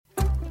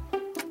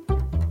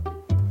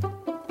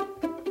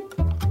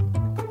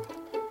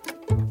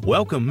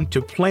Welcome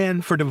to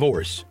Plan for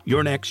Divorce,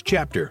 your next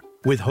chapter,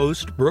 with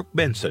host Brooke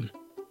Benson.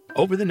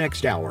 Over the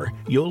next hour,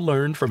 you'll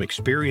learn from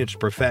experienced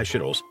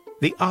professionals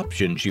the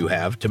options you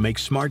have to make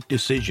smart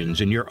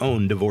decisions in your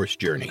own divorce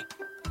journey.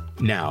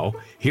 Now,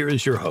 here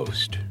is your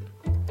host.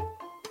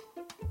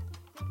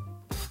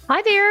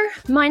 Hi there,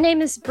 my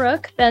name is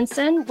Brooke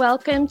Benson.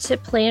 Welcome to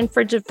Plan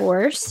for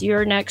Divorce,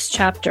 your next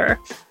chapter.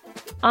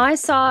 I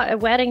saw a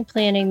wedding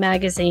planning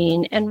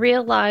magazine and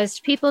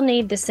realized people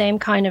need the same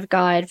kind of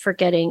guide for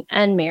getting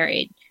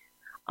unmarried.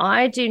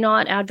 I do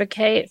not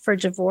advocate for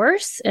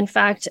divorce. In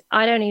fact,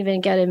 I don't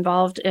even get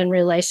involved in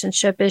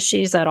relationship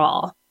issues at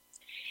all.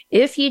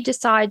 If you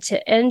decide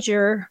to end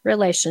your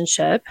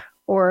relationship,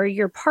 or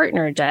your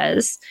partner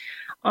does,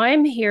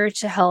 I'm here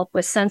to help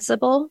with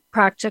sensible,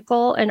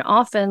 practical, and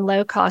often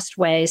low-cost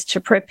ways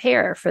to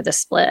prepare for the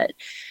split.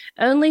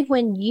 Only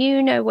when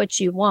you know what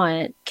you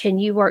want can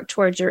you work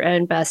towards your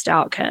own best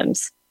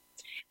outcomes.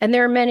 And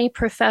there are many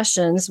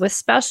professions with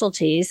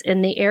specialties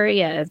in the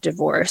area of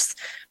divorce.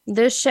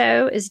 This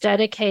show is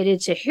dedicated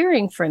to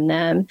hearing from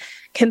them,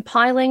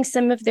 compiling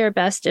some of their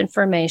best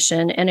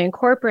information, and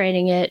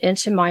incorporating it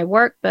into my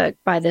workbook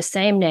by the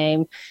same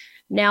name,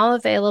 now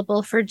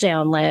available for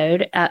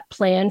download at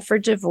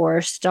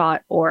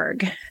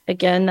planfordivorce.org.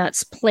 Again,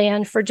 that's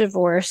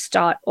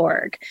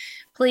planfordivorce.org.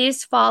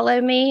 Please follow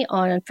me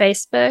on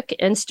Facebook,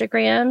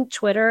 Instagram,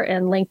 Twitter,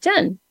 and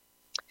LinkedIn.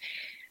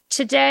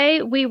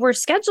 Today, we were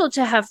scheduled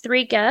to have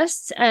 3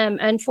 guests.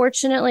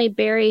 Unfortunately,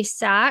 Barry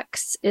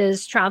Sachs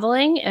is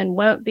traveling and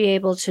won't be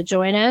able to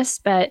join us,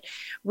 but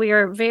we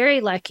are very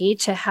lucky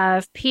to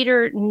have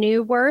Peter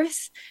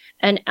Neuwirth,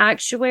 an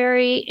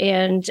actuary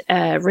and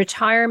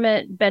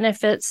retirement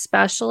benefits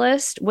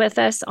specialist, with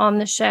us on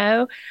the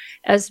show,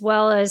 as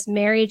well as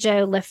Mary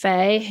Jo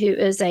Lafaye, who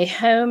is a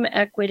home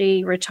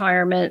equity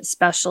retirement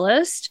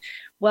specialist.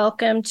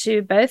 Welcome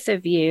to both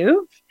of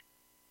you.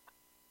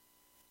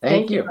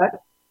 Thank you.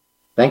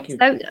 Thank you.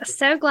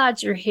 So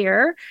glad you're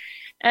here.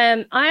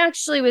 I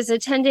actually was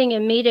attending a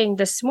meeting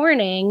this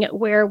morning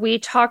where we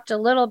talked a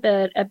little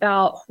bit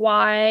about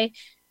why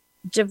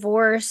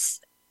divorce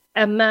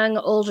among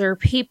older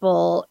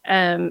people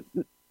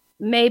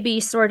maybe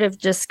sort of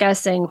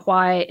discussing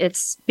why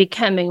it's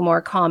becoming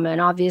more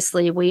common.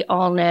 Obviously, we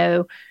all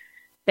know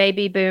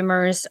baby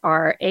boomers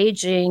are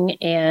aging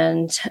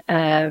and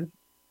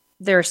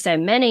there are so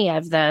many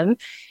of them.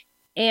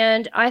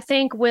 And I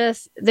think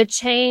with the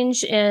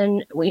change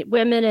in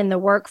women in the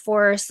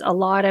workforce, a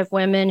lot of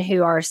women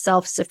who are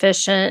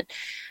self-sufficient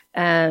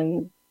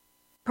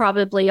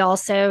probably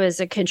also is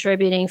a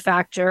contributing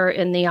factor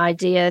in the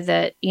idea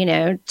that,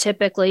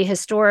 typically,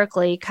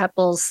 historically,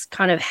 couples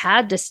kind of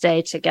had to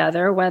stay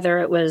together, whether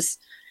it was,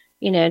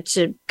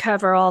 to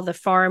cover all the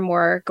farm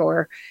work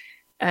or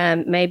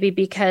maybe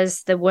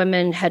because the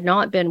woman had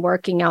not been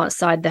working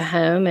outside the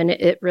home and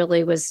it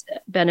really was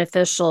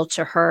beneficial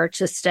to her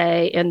to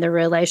stay in the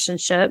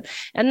relationship.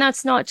 And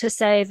that's not to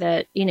say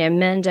that,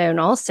 men don't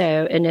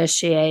also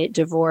initiate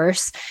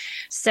divorce.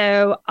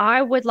 So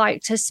I would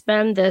like to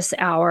spend this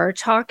hour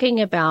talking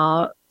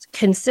about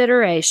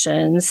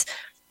considerations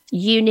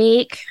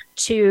unique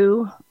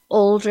to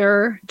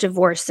older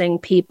divorcing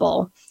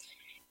people.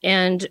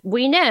 And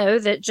we know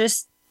that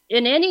just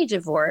in any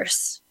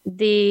divorce,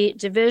 the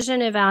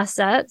division of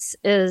assets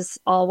is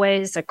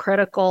always a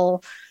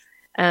critical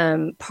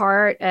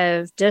part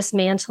of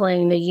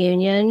dismantling the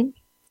union.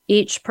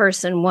 Each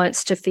person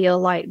wants to feel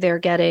like they're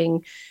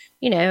getting,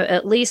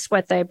 at least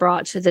what they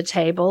brought to the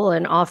table,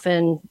 and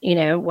often,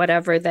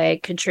 whatever they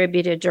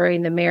contributed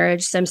during the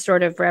marriage, some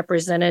sort of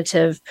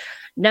representative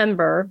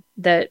number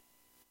that,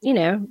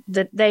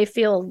 that they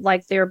feel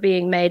like they're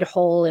being made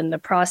whole in the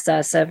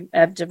process of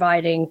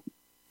dividing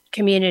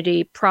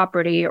community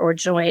property or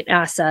joint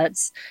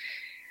assets.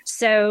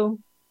 So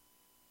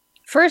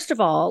first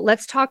of all,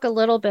 let's talk a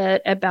little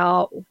bit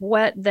about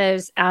what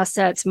those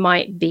assets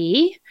might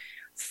be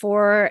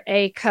for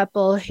a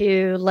couple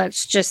who,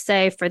 let's just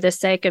say for the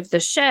sake of the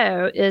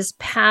show, is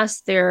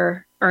past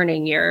their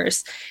earning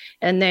years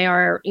and they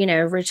are,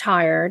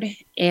 retired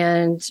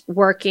and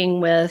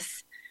working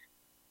with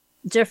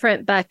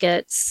different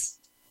buckets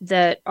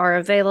that are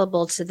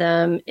available to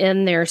them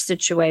in their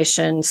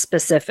situation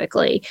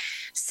specifically.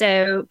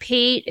 So,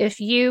 Pete, if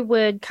you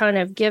would kind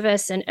of give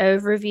us an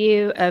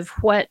overview of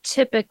what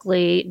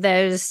typically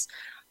those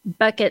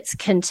buckets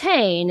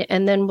contain,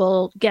 and then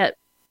we'll get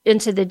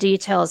into the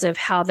details of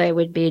how they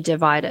would be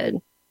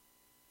divided.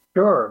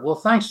 Sure. Well,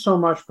 thanks so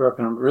much, Brooke.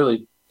 And I'm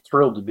really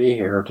thrilled to be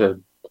here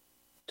to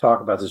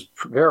talk about this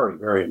very,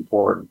 very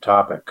important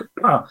topic.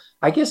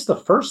 I guess the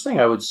first thing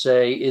I would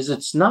say is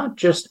it's not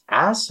just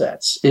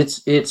assets,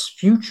 it's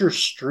future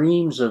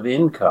streams of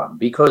income,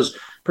 because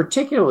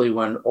particularly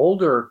when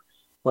older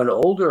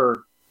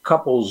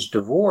couples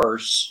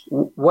divorce,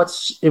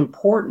 what's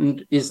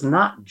important is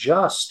not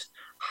just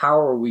how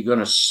are we going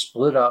to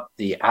split up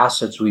the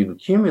assets we've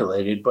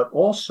accumulated, but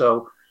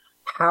also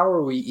how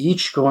are we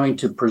each going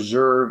to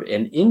preserve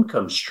an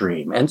income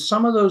stream? And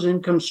some of those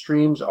income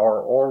streams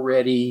are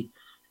already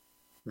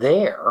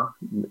there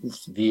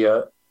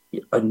via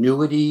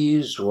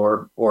annuities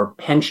or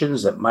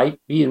pensions that might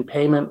be in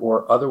payment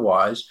or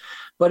otherwise.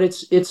 But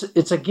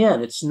it's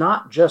again, it's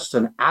not just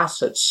an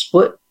asset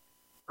split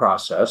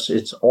process.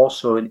 It's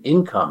also an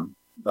income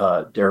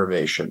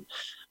derivation.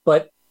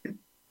 But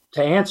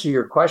to answer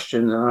your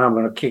question, and I'm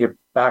going to kick it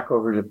back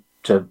over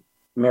to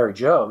Mary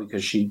Jo,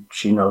 because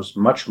she knows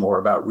much more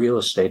about real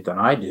estate than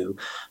I do.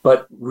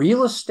 But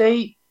real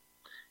estate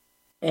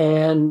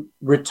and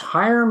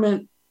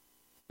retirement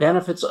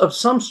benefits of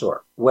some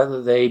sort,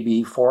 whether they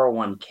be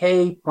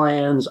 401k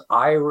plans,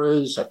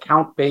 IRAs,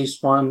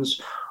 account-based ones,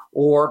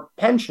 or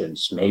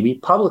pensions, maybe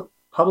public,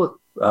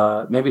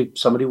 maybe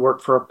somebody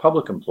worked for a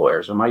public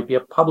employer, so it might be a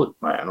public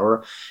plan,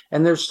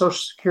 and there's Social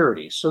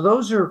Security. So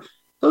those are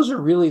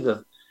really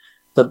the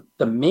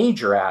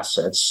major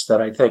assets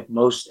that I think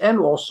most, and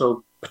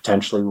also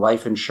potentially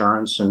life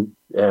insurance and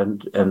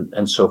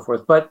so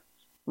forth. But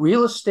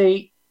real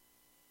estate,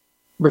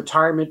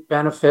 retirement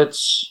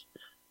benefits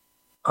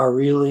are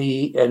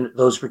really, and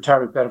those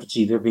retirement benefits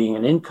either being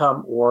an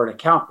income or an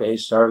account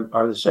based are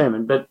the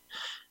same. But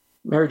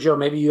Mary Jo,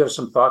 maybe you have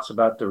some thoughts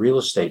about the real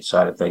estate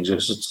side of things,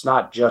 because it's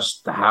not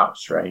just the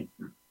house, right?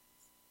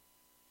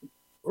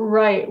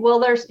 Right.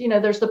 Well, there's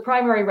the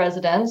primary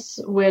residence,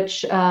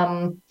 which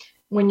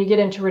when you get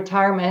into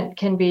retirement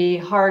can be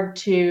hard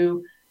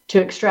to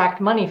extract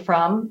money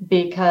from,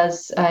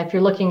 because if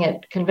you're looking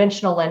at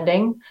conventional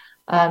lending,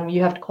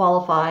 you have to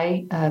qualify.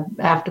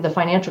 After the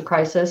financial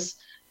crisis,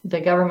 the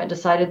government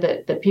decided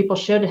that people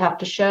should have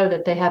to show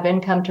that they have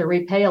income to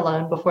repay a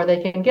loan before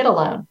they can get a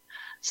loan.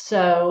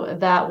 So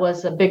that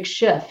was a big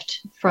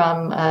shift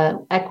from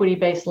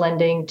equity-based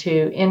lending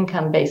to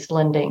income-based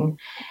lending.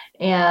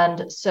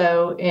 And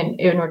so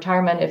in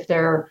retirement, if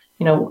they're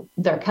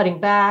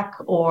cutting back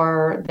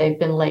or they've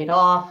been laid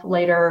off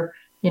later,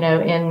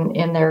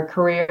 in their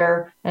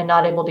career and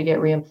not able to get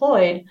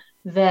reemployed,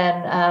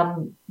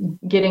 then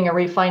getting a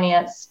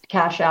refinance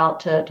cash out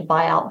to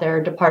buy out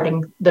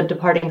the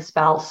departing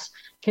spouse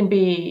can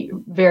be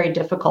very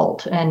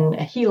difficult. And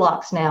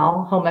HELOCs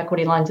now, home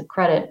equity lines of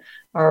credit,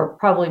 are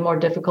probably more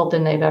difficult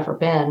than they've ever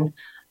been.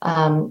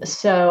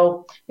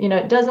 So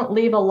it doesn't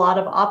leave a lot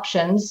of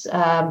options.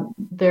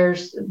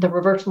 There's the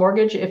reverse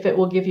mortgage, if it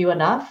will give you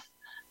enough.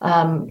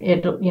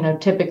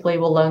 It typically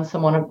will loan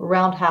someone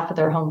around half of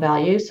their home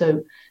value.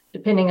 So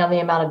depending on the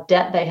amount of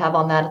debt they have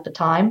on that at the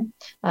time,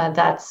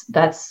 that's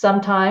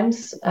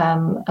sometimes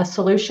a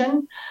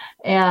solution.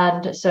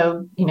 And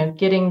so,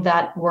 getting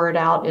that word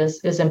out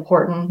is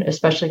important,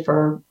 especially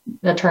for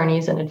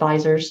attorneys and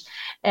advisors.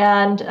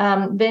 And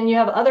then you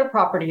have other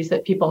properties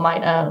that people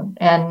might own.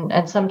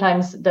 And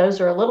sometimes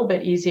those are a little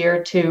bit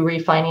easier to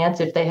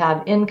refinance if they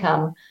have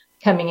income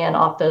coming in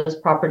off those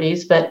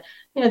properties. But,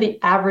 the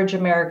average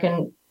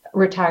American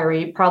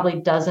retiree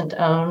probably doesn't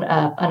own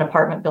an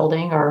apartment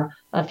building or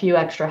a few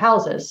extra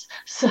houses.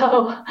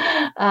 So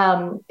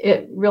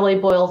it really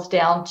boils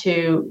down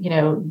to,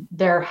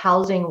 their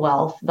housing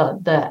wealth,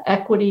 the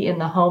equity in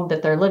the home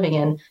that they're living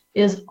in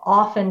is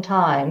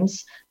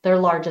oftentimes their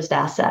largest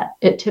asset.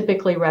 It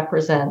typically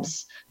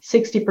represents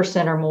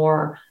 60% or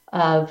more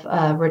of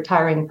a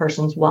retiring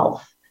person's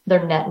wealth,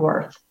 their net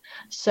worth.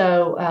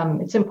 So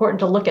it's important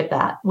to look at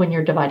that when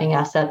you're dividing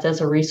assets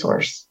as a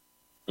resource.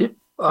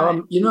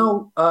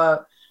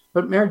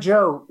 But Mary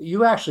Jo,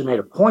 you actually made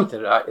a point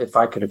that if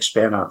I could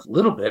expand on a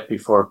little bit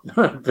before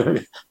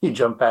you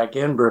jump back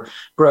in,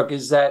 Brooke,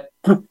 is that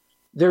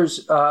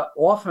there's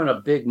often a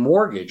big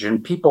mortgage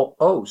and people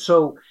owe.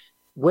 So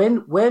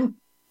when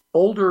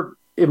older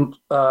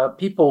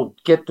people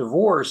get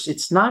divorced,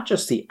 it's not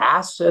just the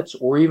assets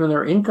or even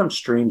their income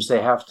streams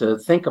they have to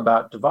think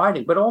about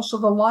dividing, but also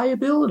the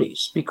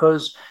liabilities,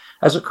 because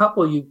as a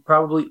couple, you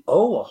probably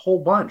owe a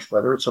whole bunch,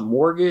 whether it's a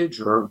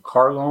mortgage or a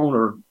car loan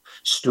or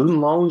student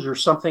loans or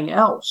something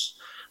else.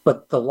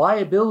 But the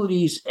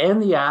liabilities and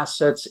the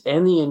assets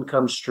and the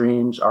income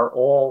streams are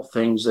all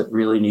things that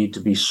really need to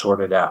be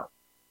sorted out.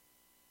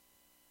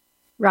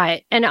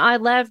 Right. And I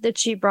love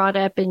that you brought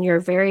up in your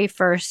very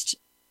first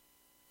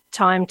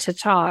time to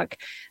talk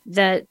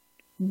that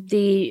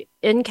the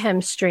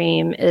income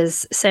stream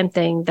is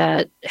something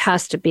that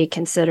has to be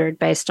considered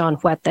based on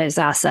what those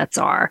assets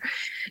are.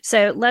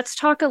 So let's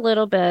talk a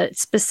little bit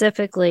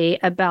specifically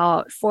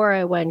about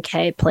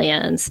 401k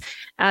plans.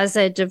 As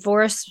a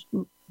divorce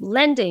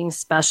lending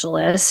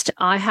specialist,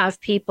 I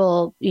have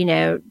people,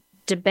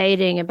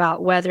 debating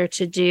about whether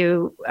to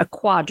do a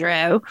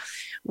quadro,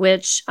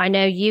 which I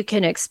know you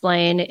can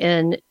explain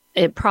in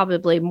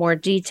probably more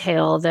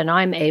detail than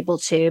I'm able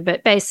to,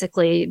 but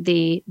basically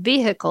the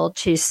vehicle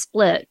to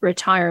split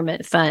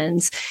retirement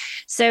funds.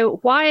 So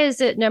why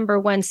is it, number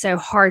one, so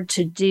hard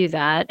to do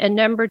that? And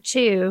number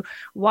two,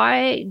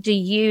 why do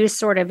you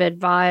sort of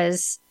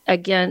advise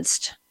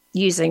against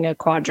using a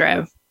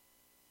quadro?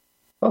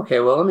 Okay,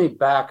 well, let me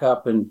back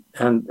up and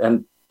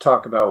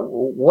talk about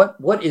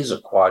what is a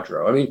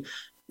quadro. I mean,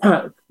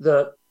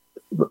 the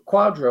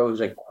quadro is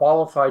a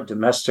qualified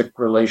domestic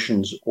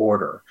relations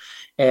order,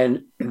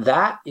 and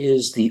that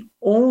is the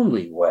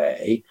only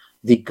way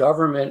the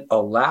government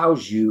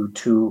allows you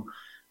to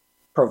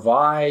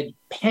provide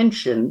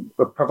pension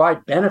or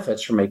provide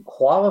benefits from a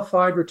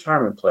qualified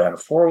retirement plan, a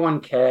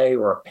 401k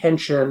or a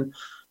pension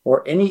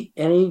or any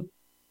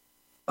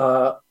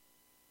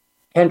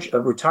pension,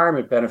 a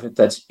retirement benefit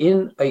that's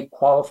in a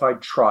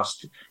qualified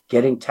trust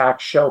getting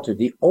tax sheltered.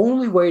 The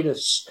only way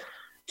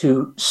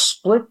to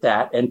split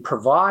that and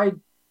provide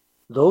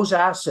those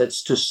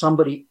assets to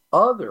somebody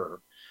other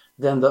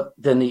than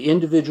the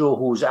individual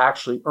who's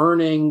actually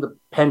earning the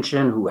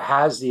pension, who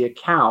has the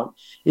account,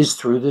 is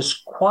through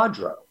this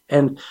quadro.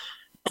 And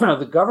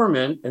the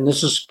government, and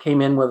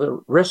came in with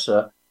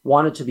ERISA,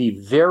 wanted to be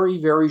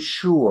very, very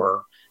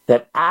sure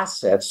that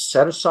assets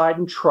set aside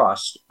in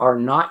trust are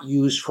not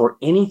used for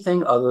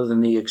anything other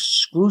than the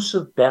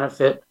exclusive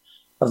benefit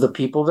of the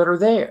people that are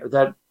there,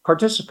 that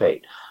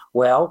participate.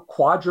 Well,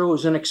 quadro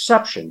is an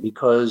exception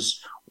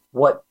because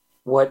what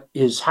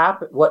is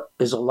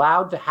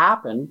allowed to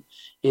happen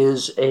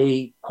is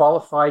a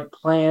qualified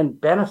plan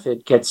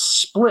benefit gets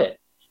split,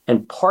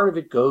 and part of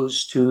it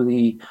goes to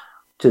the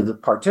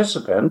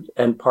participant,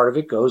 and part of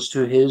it goes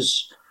to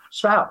his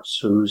spouse,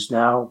 who's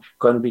now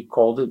going to be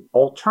called an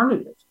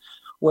alternative.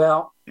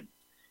 Well,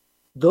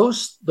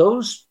 those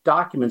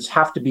documents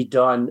have to be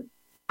done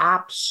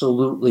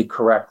absolutely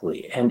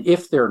correctly, and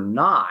if they're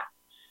not,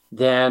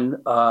 then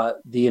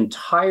the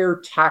entire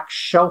tax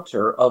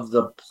shelter of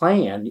the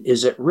plan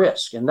is at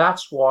risk. And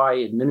that's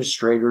why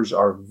administrators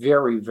are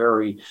very,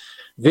 very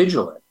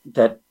vigilant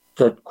that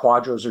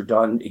quadros are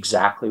done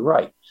exactly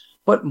right.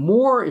 But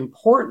more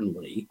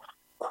importantly,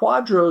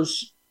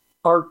 quadros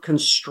are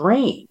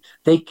constrained.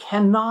 They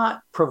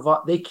cannot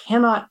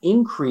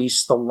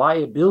increase the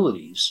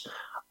liabilities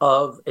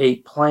of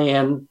a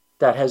plan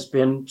that has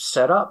been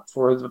set up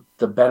for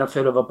the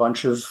benefit of a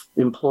bunch of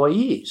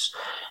employees.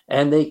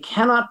 And they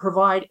cannot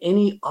provide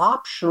any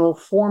optional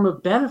form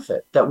of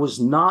benefit that was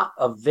not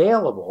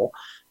available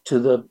to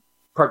the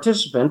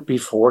participant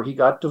before he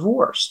got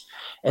divorced.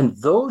 And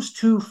those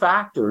two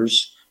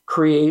factors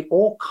create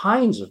all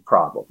kinds of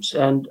problems.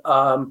 And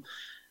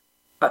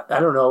I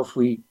don't know if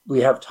we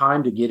have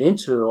time to get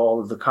into all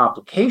of the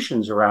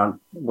complications around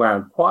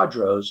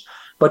quadros,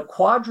 but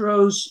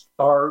quadros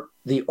are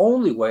the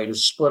only way to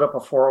split up a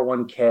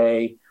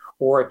 401k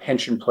or a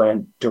pension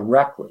plan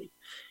directly.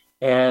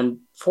 And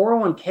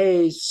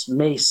 401ks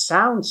may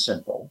sound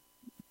simple,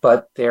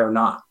 but they're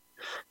not.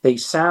 They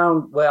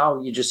sound,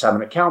 well, you just have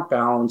an account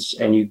balance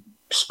and you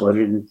split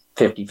it in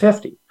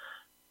 50-50.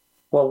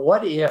 Well,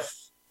 what if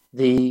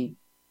the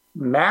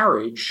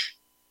marriage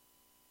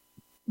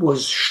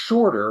was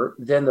shorter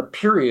than the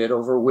period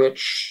over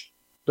which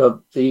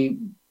the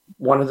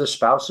one of the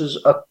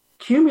spouses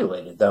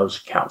accumulated those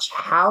accounts?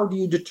 How do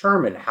you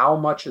determine how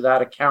much of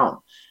that account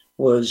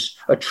was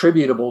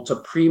attributable to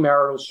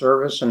premarital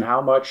service and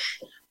how much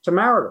to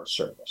marital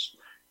service?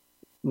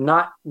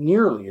 Not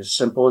nearly as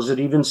simple as it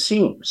even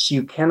seems.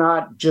 You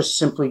cannot just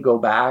simply go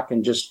back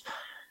and just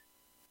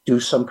do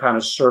some kind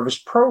of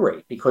service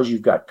prorate, because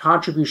you've got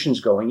contributions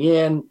going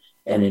in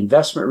and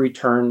investment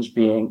returns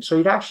being, so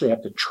you'd actually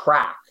have to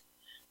track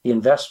the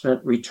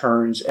investment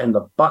returns and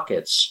the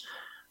buckets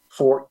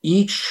for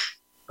each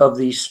of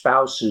these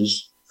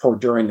spouses for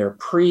during their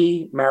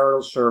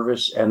pre-marital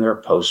service and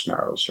their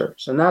post-marital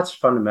service. And that's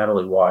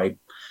fundamentally why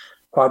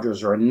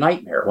quadros are a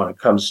nightmare when it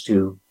comes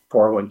to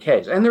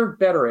 401ks. And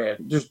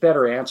there's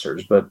better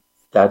answers, but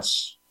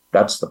that's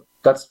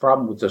the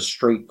problem with the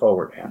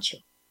straightforward answer.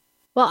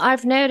 Well,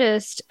 I've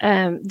noticed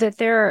that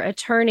there are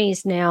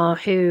attorneys now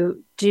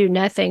who do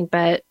nothing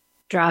but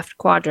draft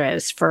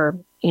quadros for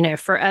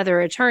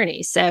other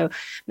attorneys. So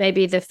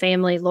maybe the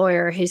family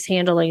lawyer who's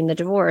handling the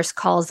divorce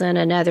calls in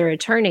another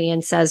attorney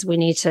and says, we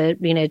need to,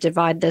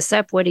 divide this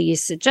up. What do you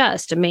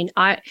suggest? I mean,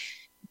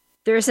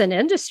 there's an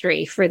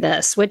industry for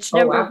this, which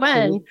number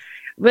one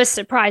was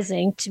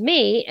surprising to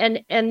me.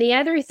 And the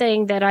other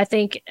thing that I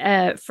think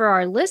for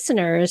our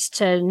listeners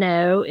to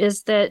know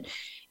is that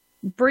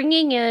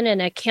bringing in an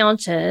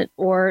accountant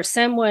or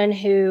someone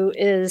who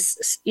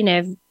is,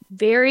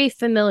 very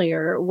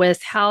familiar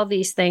with how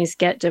these things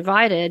get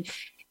divided,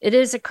 it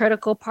is a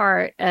critical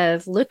part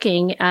of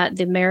looking at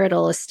the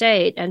marital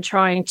estate and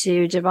trying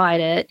to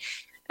divide it.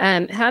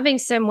 Having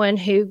someone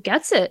who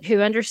gets it, who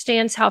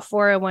understands how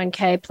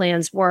 401k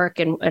plans work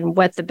and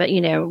what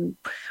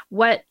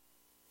what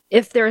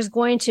if there's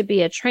going to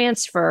be a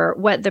transfer,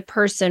 what the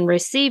person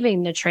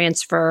receiving the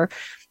transfer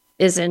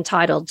is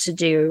entitled to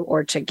do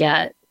or to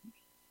get.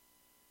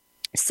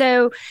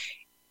 So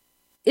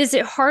is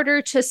it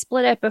harder to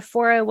split up a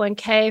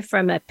 401k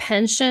from a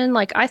pension?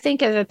 Like, I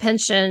think of a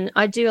pension,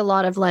 I do a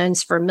lot of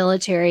loans for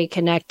military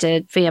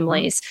connected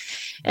families.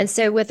 And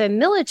so with a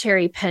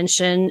military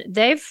pension,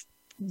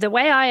 the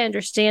way I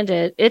understand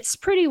it, it's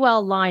pretty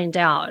well lined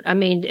out. I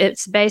mean,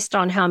 it's based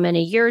on how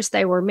many years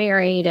they were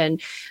married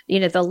and,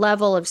 the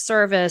level of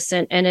service.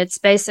 And it's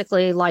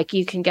basically like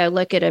you can go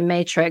look at a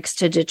matrix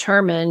to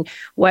determine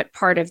what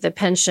part of the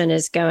pension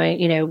is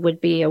going,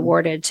 would be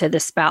awarded to the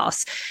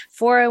spouse.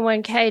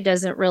 401k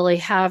doesn't really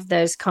have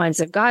those kinds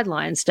of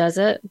guidelines, does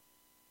it?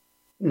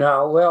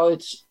 No, well,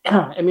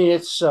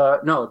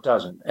 no, it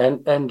doesn't.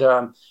 And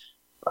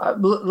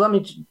let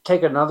me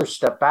take another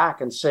step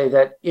back and say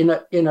that in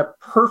a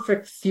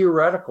perfect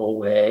theoretical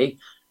way,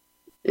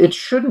 it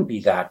shouldn't be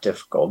that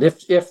difficult.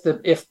 If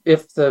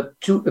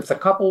the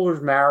couple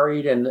was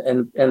married and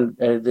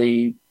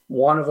the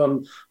one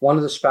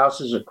of the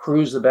spouses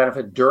accrues the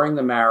benefit during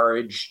the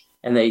marriage,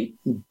 and they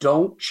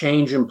don't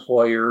change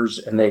employers,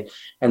 and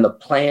the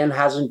plan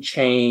hasn't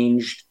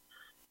changed,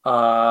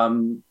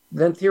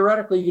 then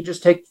theoretically you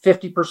just take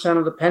 50%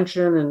 of the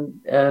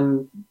pension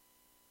and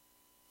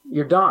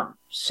you're done.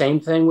 Same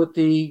thing with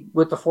the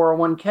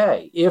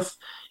 401k.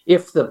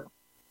 If the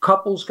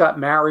couples got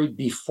married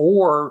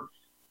before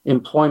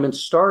employment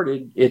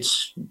started,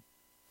 it's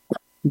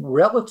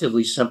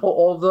relatively simple.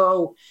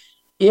 Although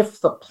if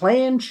the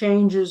plan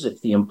changes,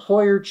 if the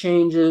employer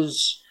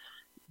changes,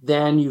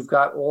 then you've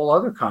got all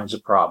other kinds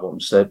of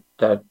problems that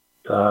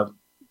are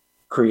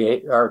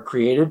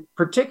created,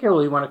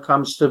 particularly when it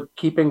comes to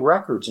keeping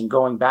records and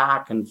going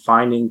back and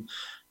finding,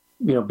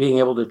 being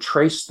able to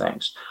trace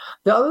things.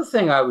 The other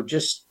thing I would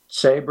just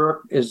say,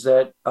 Brooke, is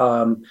that,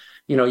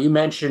 you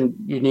mentioned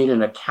you need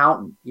an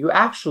accountant. You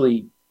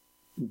actually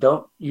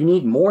you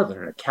need more than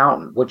an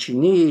accountant. What you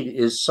need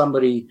is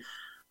somebody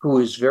who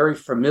is very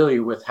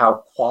familiar with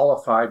how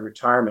qualified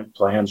retirement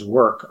plans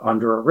work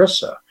under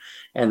ERISA.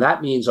 And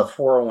that means a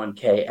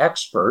 401k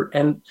expert.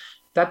 And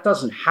that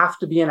doesn't have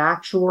to be an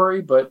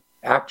actuary, but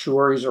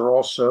actuaries are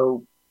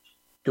also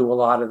do a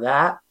lot of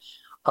that.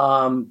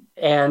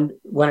 And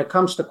when it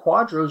comes to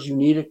quadros, you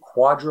need a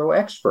quadro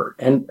expert.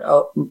 And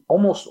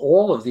almost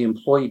all of the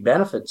employee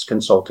benefits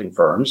consulting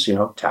firms,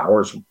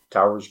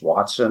 Towers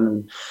Watson,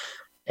 and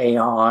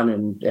Aon,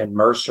 and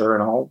Mercer,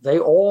 and all, they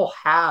all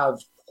have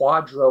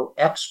quadro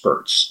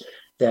experts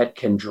that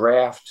can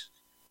draft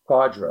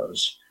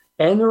quadros.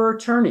 And there are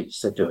attorneys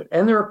that do it.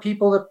 And there are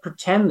people that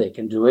pretend they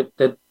can do it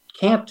that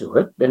can't do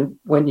it. And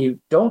when you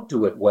don't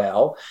do it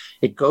well,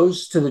 it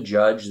goes to the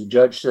judge. The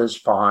judge says,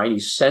 fine. He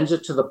sends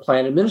it to the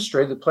plan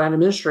administrator. The plan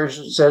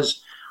administrator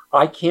says,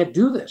 I can't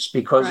do this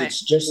because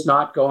It's just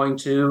not going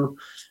to,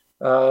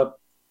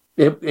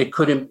 it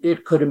could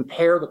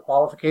impair the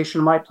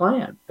qualification of my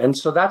plan. And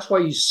so that's why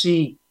you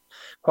see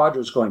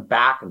quadros going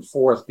back and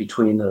forth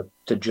between the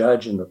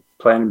judge and the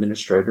plan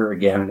administrator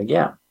again and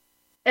again.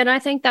 And I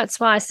think that's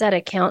why I said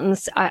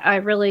accountants. I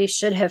really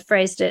should have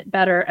phrased it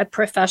better. A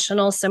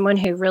professional, someone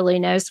who really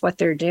knows what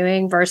they're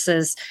doing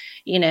versus,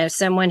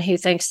 someone who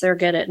thinks they're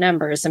good at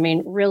numbers. I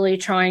mean, really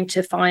trying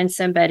to find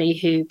somebody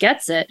who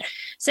gets it.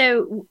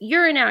 So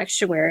you're an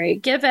actuary.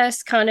 Give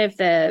us kind of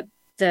the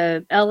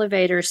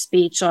elevator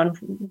speech on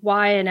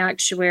why an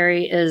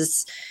actuary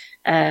is.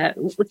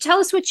 Tell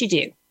us what you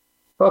do.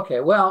 Okay.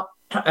 Well,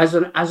 as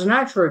an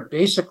actuary,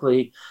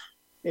 basically,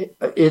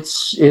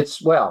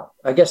 it's well,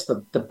 I guess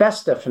the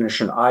best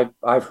definition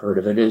I've heard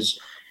of it is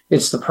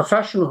it's the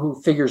professional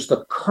who figures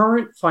the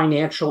current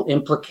financial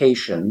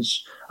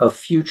implications of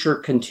future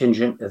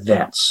contingent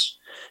events,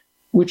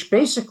 which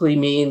basically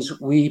means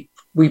we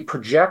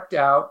project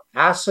out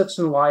assets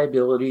and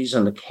liabilities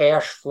and the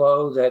cash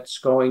flow that's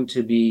going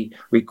to be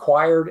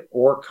required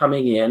or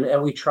coming in,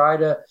 and we try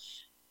to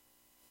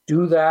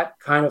do that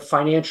kind of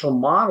financial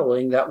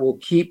modeling that will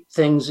keep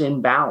things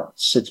in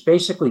balance. It's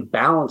basically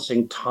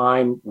balancing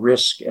time,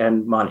 risk,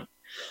 and money.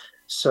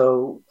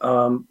 So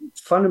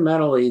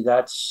fundamentally,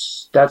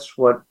 that's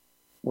what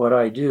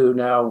I do.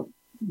 Now,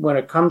 when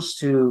it comes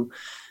to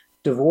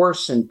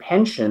divorce and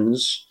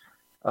pensions,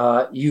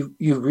 you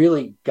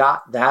really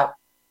got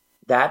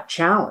that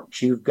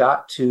challenge. You've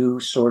got to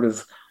sort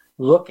of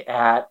look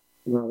at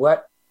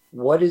what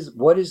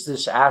is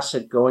this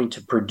asset going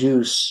to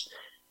produce,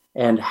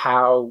 and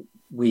how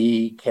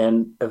we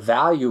can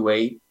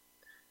evaluate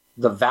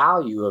the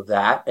value of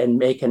that and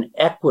make an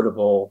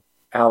equitable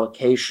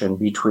allocation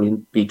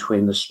between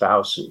the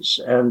spouses.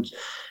 And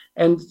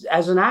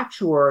as an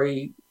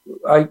actuary,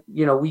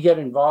 we get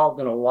involved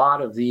in a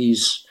lot of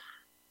these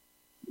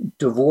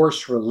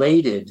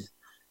divorce-related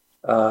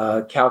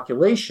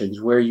calculations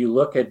where you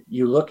look at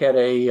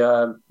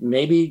a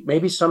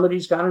maybe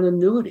somebody's got an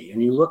annuity,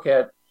 and you look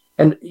at,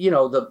 and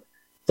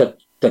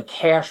the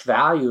cash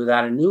value of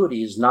that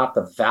annuity is not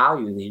the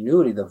value of the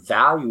annuity. The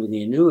value of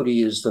the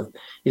annuity is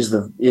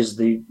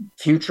the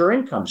future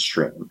income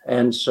stream.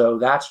 And so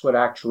that's what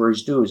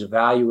actuaries do, is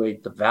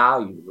evaluate the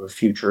value of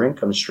future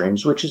income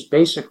streams, which is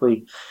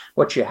basically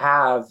what you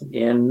have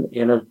in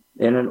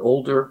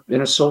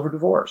a silver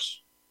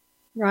divorce.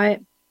 Right.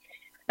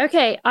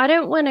 Okay, I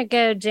don't want to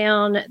go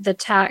down the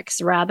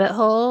tax rabbit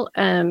hole,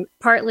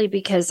 partly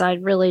because I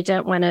really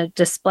don't want to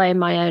display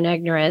my own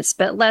ignorance,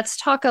 but let's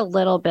talk a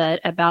little bit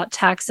about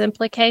tax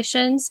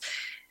implications.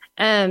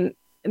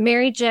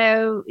 Mary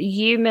Jo,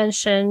 you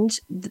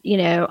mentioned,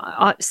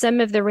 some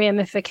of the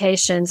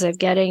ramifications of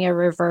getting a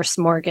reverse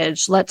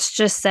mortgage. Let's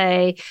just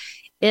say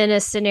in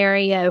a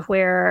scenario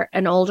where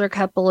an older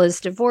couple is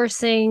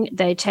divorcing,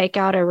 they take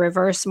out a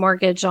reverse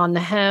mortgage on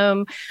the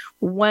home.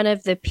 One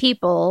of the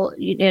people,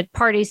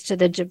 parties to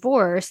the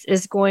divorce,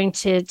 is going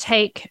to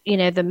take,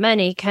 the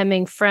money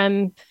coming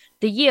from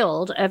the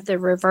yield of the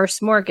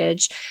reverse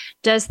mortgage.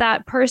 Does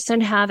that person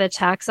have a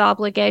tax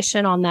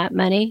obligation on that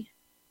money?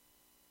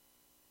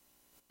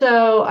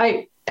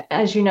 So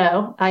as you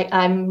know,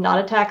 I'm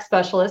not a tax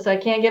specialist. So I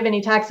can't give any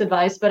tax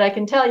advice, but I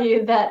can tell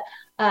you that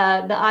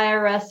the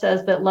IRS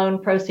says that loan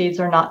proceeds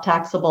are not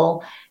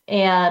taxable,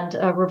 and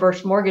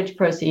reverse mortgage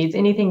proceeds,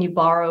 anything you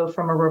borrow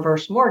from a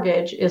reverse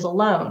mortgage, is a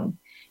loan,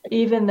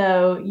 even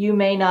though you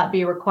may not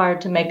be required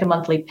to make a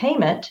monthly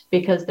payment,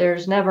 because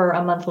there's never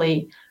a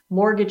monthly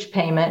mortgage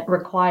payment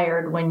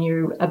required when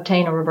you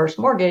obtain a reverse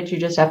mortgage. You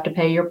just have to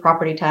pay your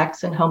property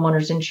tax and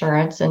homeowner's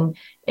insurance and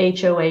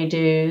HOA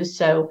dues.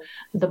 So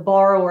the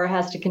borrower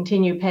has to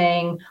continue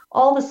paying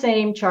all the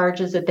same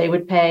charges that they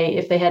would pay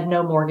if they had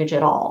no mortgage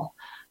at all.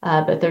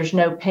 But there's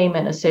no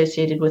payment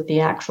associated with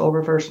the actual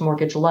reverse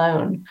mortgage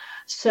loan.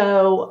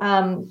 So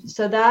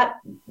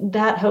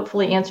that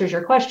hopefully answers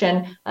your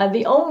question.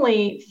 The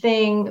only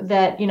thing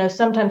that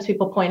sometimes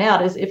people point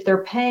out is if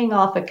they're paying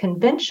off a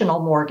conventional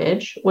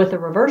mortgage with a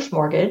reverse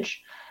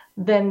mortgage,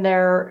 then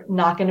they're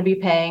not going to be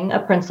paying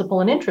a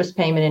principal and interest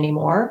payment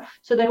anymore,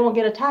 so they won't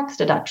get a tax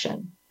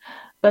deduction.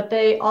 But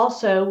they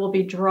also will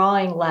be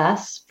drawing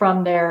less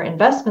from their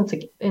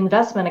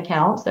investment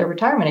accounts, their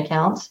retirement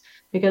accounts,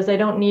 because they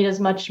don't need as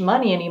much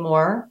money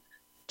anymore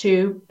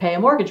to pay a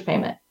mortgage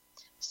payment.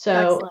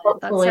 So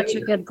that's such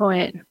a good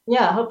point.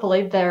 Yeah,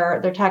 hopefully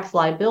their tax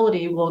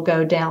liability will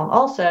go down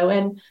also.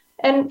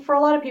 And for a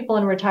lot of people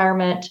in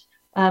retirement,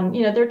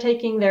 they're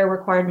taking their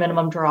required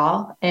minimum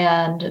draw,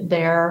 and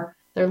they're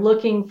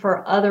looking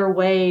for other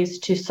ways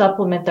to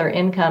supplement their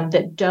income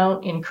that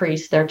don't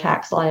increase their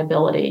tax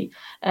liability.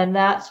 And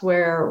that's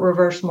where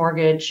reverse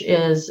mortgage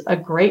is a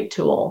great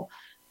tool,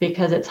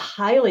 because it's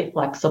highly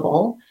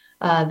flexible.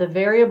 The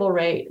variable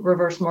rate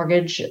reverse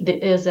mortgage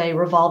is a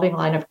revolving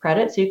line of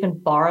credit, so you can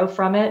borrow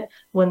from it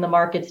when the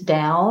market's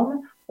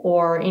down,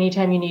 or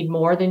anytime you need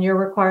more than your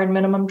required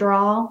minimum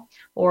draw,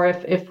 or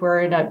if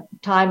we're in a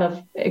time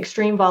of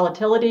extreme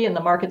volatility and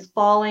the market's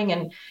falling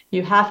and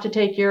you have to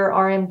take your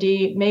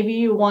RMD, maybe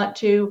you want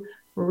to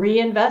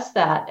reinvest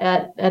that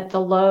at the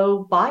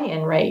low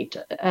buy-in rate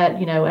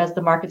as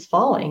the market's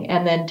falling,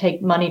 and then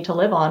take money to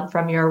live on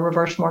from your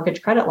reverse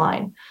mortgage credit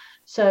line.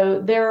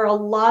 So there are a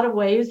lot of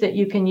ways that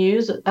you can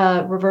use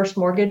reverse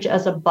mortgage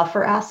as a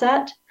buffer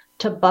asset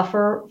to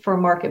buffer for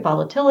market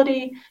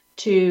volatility,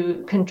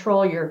 to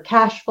control your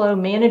cash flow,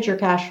 manage your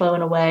cash flow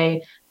in a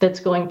way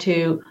that's going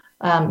to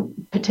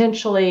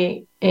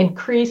potentially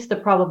increase the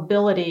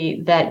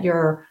probability that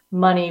your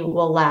money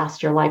will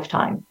last your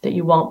lifetime, that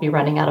you won't be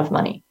running out of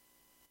money.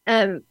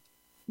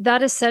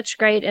 That is such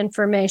great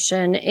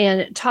information.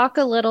 And talk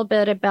a little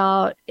bit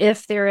about,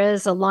 if there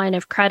is a line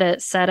of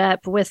credit set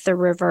up with the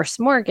reverse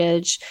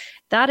mortgage,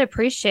 that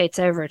appreciates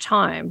over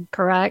time,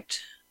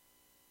 correct?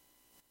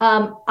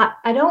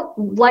 I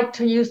don't like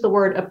to use the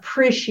word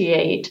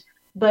appreciate,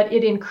 but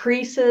it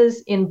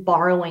increases in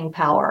borrowing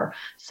power.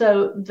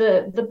 So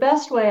the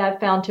best way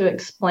I've found to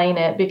explain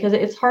it, because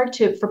it's hard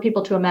for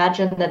people to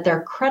imagine that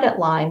their credit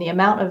line, the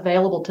amount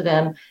available to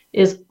them,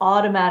 is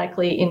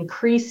automatically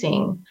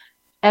increasing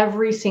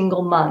every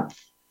single month,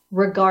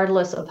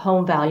 regardless of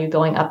home value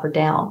going up or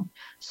down.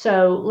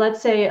 So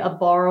let's say a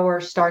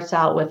borrower starts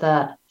out with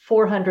a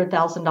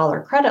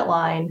 $400,000 credit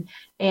line,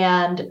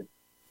 and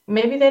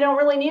maybe they don't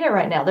really need it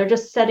right now. They're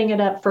just setting it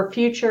up for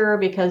future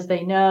because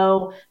they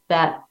know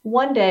that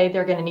one day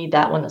they're going to need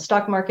that. When the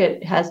stock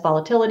market has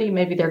volatility,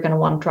 maybe they're going to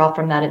want to draw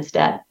from that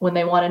instead. When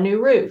they want a new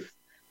roof,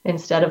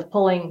 instead of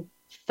pulling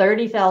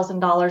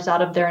 $30,000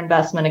 out of their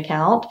investment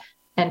account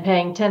and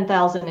paying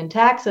 $10,000 in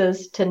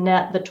taxes to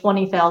net the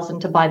 $20,000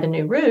 to buy the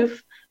new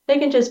roof, they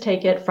can just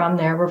take it from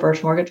their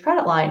reverse mortgage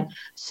credit line.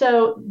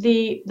 So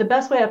the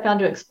best way I've found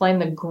to explain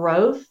the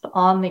growth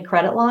on the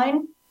credit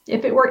line,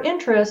 if it were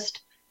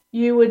interest,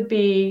 you'd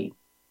be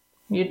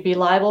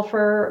liable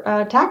for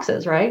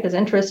taxes, right? Because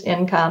interest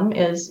income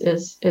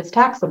is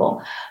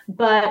taxable.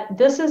 But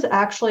this is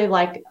actually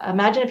like,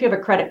 imagine if you have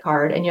a credit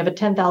card and you have a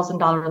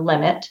 $10,000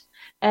 limit,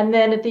 and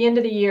then at the end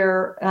of the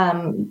year,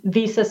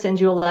 Visa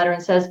sends you a letter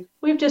and says,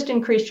 we've just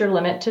increased your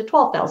limit to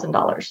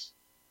 $12,000.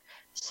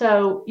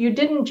 So you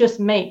didn't just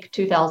make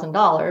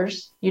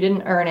 $2,000, you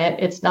didn't earn it,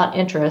 it's not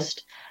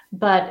interest,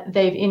 but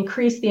they've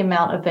increased the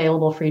amount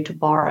available for you to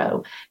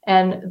borrow.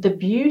 And the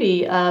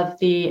beauty of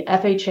the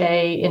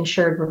FHA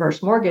insured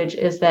reverse mortgage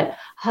is that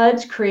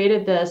HUD's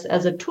created this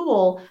as a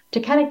tool to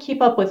kind of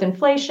keep up with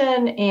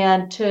inflation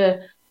and to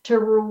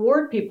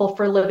reward people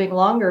for living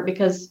longer,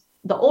 because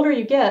the older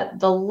you get,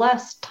 the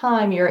less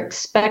time you're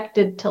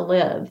expected to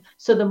live.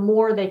 So the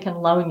more they can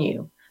loan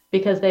you,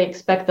 because they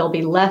expect there'll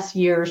be less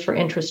years for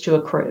interest to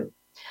accrue.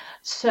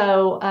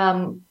 So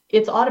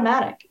it's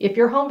automatic. If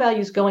your home value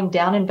is going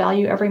down in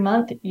value every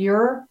month,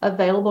 your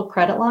available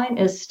credit line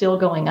is still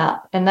going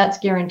up. And that's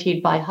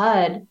guaranteed by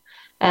HUD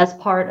as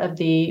part of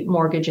the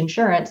mortgage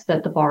insurance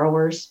that the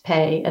borrowers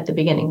pay at the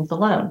beginning of the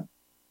loan.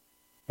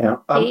 Yeah.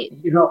 I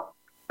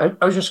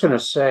was just going to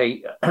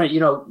say,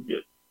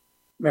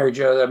 Mary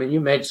Jo, I mean,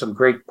 you made some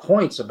great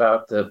points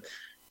about the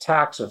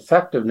tax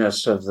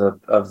effectiveness of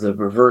the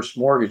reverse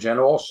mortgage, and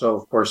also,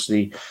 of course,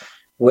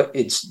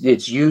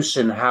 its use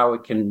and how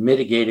it can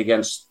mitigate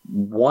against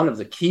one of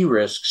the key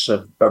risks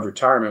of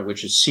retirement,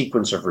 which is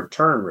sequence of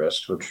return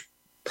risk, which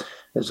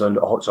it's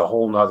a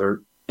whole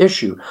nother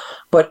issue.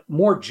 But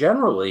more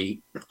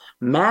generally,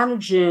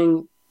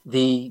 managing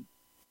a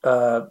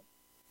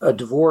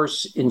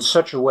divorce in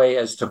such a way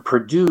as to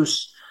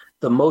produce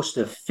the most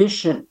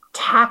efficient,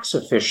 tax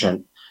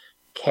efficient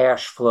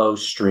cash flow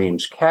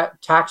streams,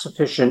 tax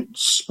efficient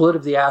split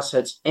of the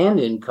assets and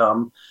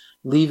income,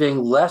 leaving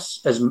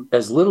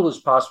as little as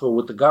possible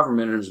with the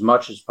government and as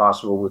much as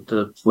possible with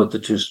the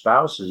two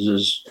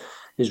spouses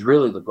is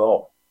really the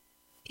goal.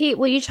 Pete,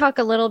 will you talk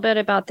a little bit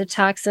about the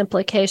tax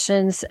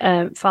implications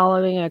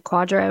following a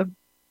quadro?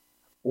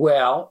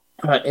 Well,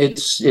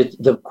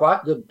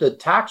 the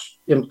tax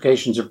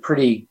implications are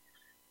pretty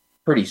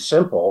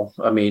simple.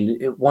 I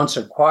mean, once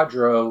a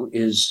quadro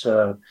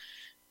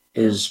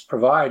is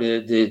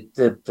provided,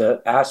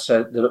 the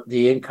asset,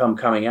 the income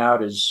coming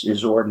out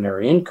is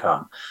ordinary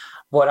income.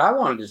 What I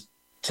wanted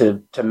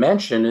to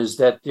mention is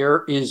that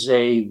there is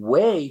a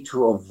way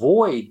to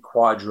avoid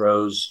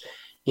quadros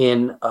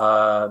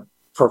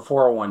for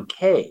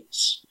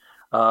 401ks.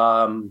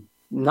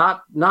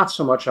 Not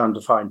so much on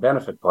defined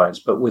benefit plans,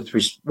 but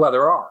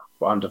there are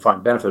on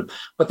defined benefit,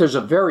 but there's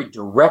a very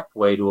direct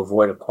way to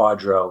avoid a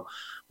quadro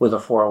with a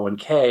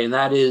 401k, and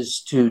that is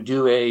to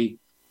do an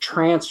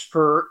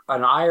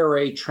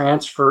IRA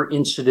transfer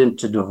incident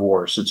to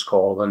divorce, it's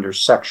called, under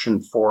Section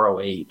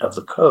 408 of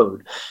the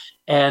code.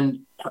 And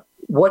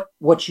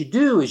what you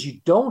do is you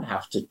don't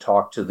have to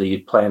talk to the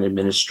plan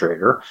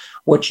administrator.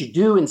 What you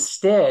do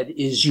instead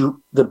is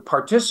the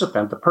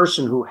participant, the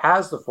person who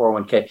has the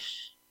 401k,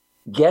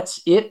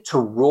 gets it to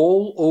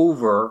roll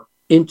over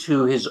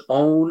into his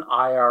own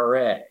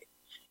IRA.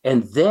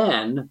 And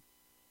then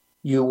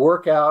you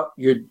work out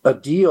a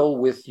deal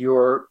with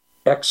your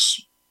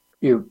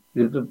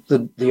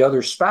the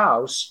other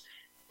spouse,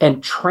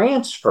 and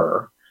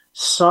transfer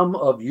some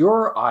of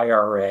your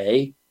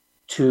IRA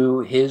to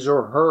his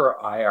or her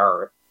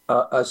IRA,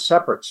 a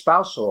separate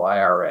spousal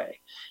IRA.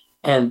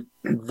 And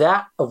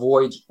that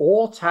avoids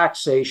all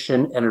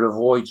taxation and it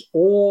avoids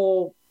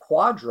all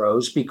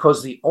quadros,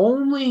 because the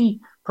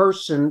only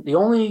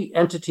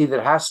entity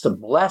that has to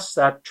bless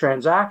that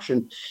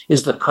transaction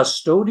is the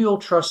custodial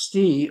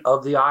trustee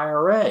of the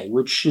IRA,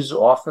 which is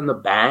often the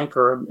bank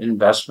or an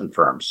investment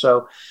firm.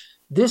 So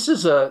this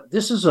is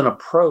an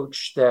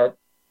approach that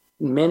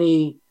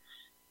many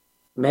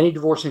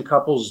divorcing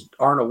couples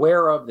aren't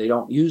aware of. They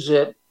don't use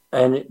it,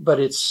 but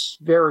it's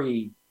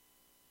very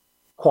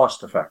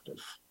cost effective.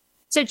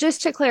 So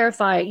just to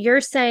clarify,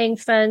 you're saying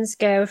funds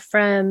go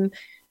from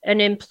an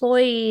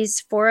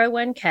employee's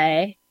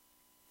 401k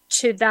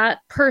to that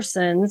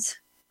person's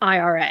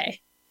IRA.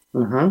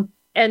 Mm-hmm.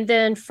 And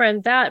then from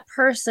that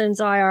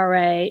person's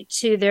IRA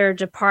to their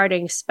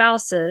departing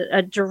spouses,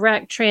 a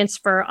direct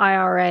transfer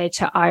IRA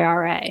to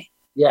IRA.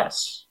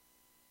 Yes.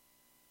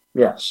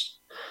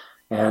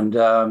 And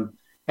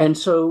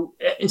so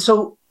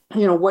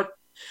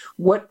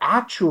what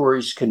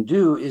actuaries can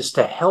do is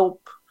to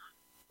help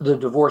the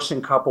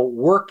divorcing couple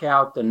work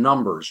out the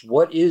numbers.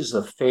 What is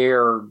the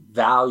fair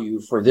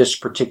value for this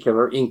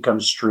particular income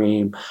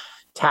stream,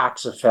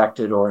 tax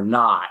affected or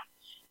not?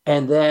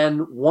 And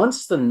then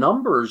once the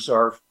numbers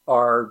are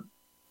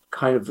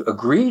kind of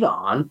agreed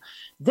on,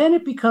 then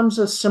it becomes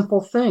a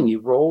simple thing.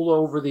 You roll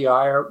over the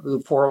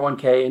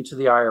 401k into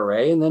the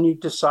IRA, and then you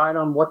decide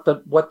on what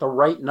the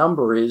right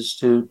number is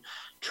to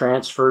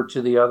transfer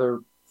to the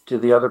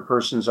other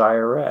person's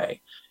IRA,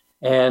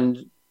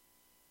 and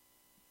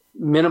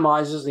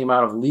minimizes the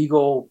amount of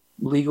legal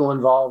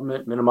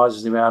involvement,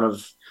 minimizes the amount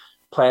of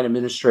plan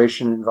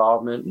administration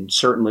involvement, and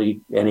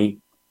certainly any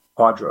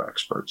quadro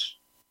experts.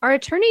 Are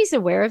attorneys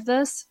aware of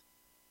this?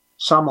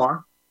 Some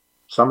are.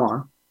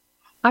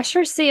 I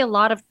sure see a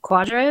lot of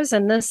quadros,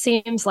 and this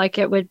seems like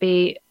it would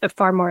be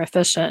far more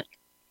efficient.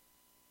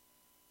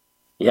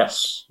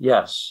 Yes.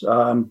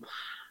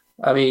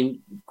 I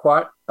mean,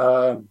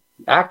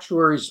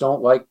 actuaries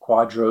don't like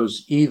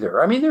quadros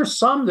either. I mean, there's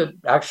some that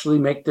actually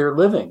make their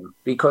living,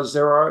 because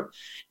there are,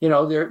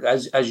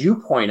 as you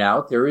point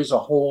out, there is a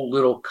whole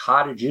little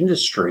cottage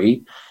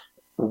industry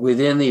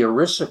within the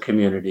ERISA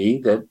community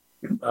that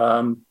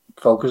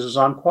focuses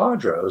on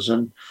quadros.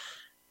 And,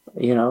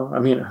 I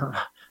mean,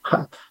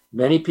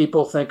 many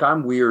people think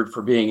I'm weird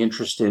for being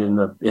interested in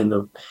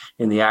the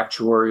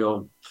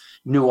actuarial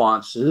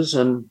nuances,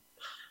 and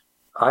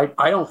I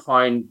don't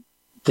find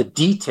the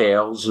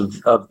details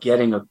of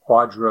getting a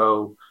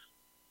quadro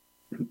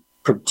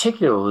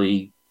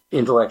particularly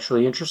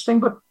intellectually interesting,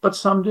 but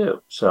some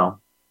do.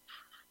 So,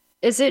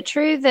 is it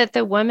true that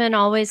the woman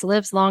always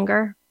lives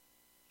longer?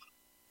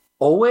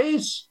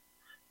 Always?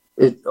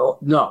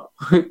 No.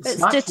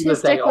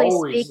 Statistically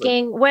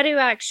speaking, what do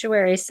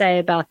actuaries say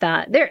about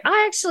that?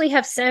 I actually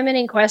have so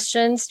many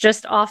questions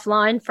just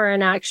offline for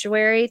an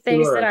actuary,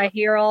 things that I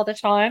hear all the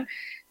time.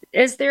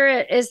 Is there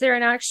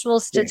an actual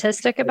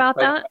statistic about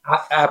that?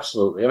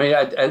 Absolutely. I mean,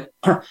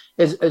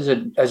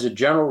 as a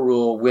general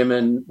rule,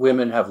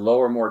 women have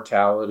lower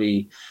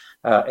mortality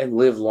and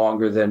live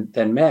longer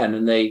than men,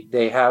 and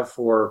they have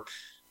for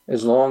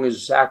as long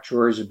as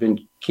actuaries have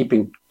been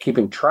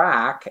keeping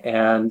track,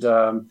 and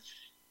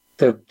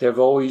they've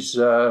always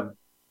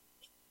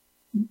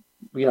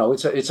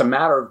it's a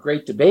matter of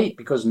great debate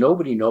because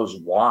nobody knows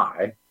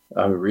why,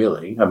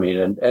 really. I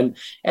mean,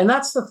 and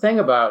that's the thing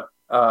about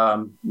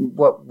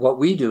what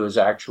we do as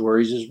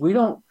actuaries is we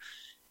don't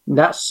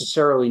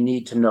necessarily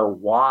need to know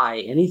why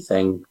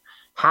anything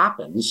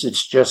happens.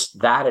 It's just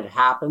that it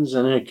happens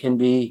and it can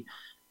be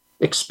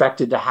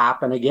expected to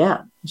happen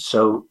again.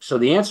 So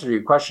the answer to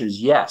your question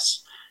is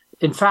yes.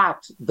 In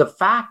fact, the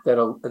fact that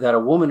a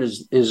woman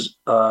is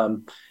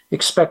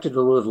expected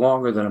to live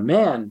longer than a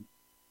man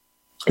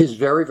is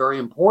very, very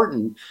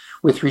important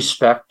with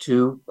respect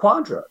to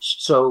quadros.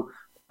 So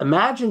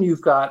imagine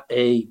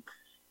a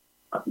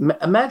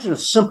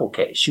simple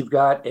case. You've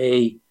got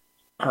a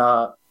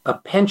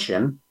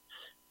pension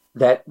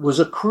that was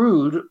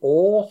accrued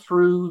all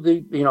through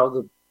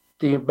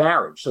the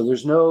marriage. So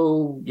there's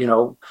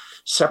no,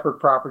 separate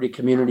property,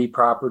 community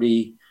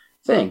property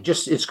thing.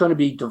 Just it's going to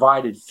be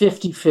divided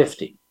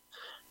 50-50.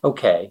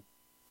 Okay.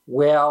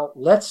 Well,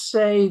 let's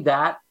say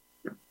that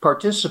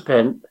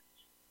participant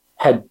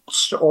had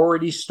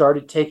already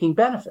started taking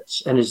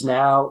benefits and is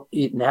now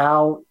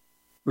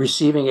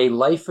receiving a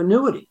life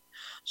annuity.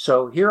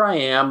 So here I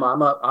am.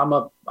 I'm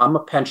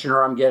a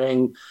pensioner. I'm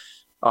getting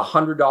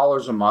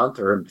 $100 a month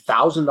or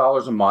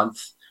 $1,000 a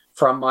month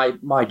from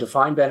my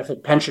defined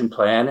benefit pension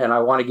plan, and I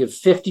want to give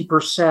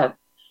 50%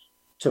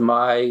 to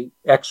my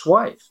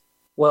ex-wife.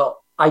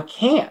 Well, I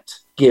can't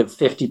give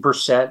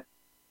 50%.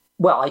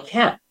 Well, I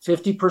can.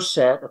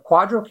 50%. A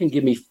quadro can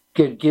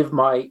give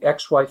my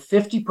ex-wife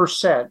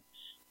 50%,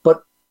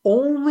 but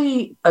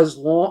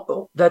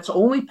that's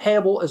only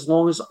payable as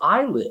long as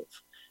I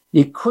live.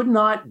 You could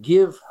not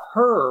give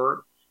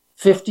her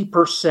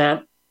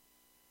 50%,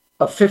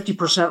 a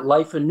 50%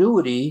 life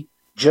annuity,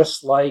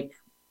 just like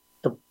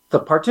the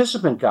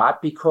participant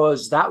got,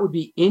 because that would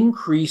be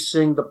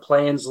increasing the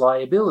plan's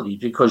liability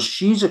because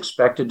she's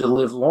expected to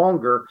live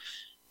longer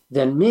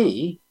than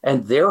me,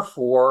 and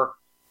therefore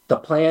the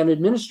plan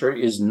administrator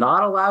is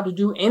not allowed to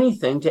do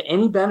anything to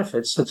any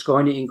benefits that's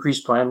going to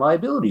increase plan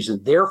liabilities.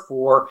 And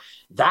therefore,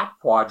 that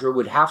quadro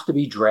would have to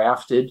be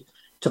drafted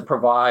to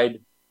provide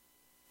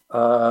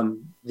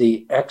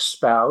the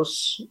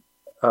ex-spouse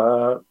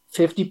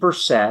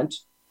 50%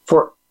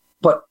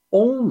 but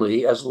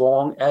only as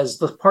long as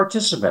the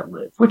participant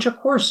lived, which of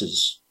course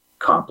is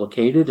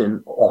complicated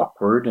and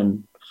awkward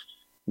and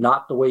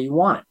not the way you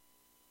want it.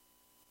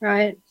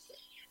 Right.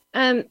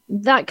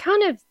 That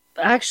kind of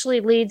actually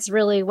leads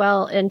really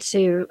well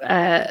into,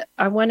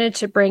 I wanted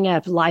to bring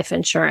up life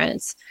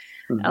insurance.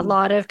 Mm-hmm. A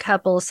lot of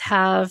couples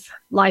have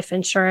life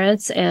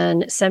insurance,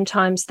 and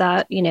sometimes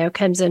that,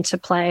 comes into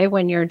play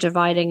when you're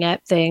dividing up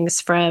things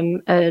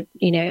from,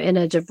 in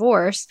a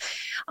divorce.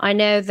 I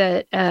know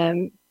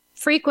that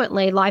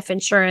frequently life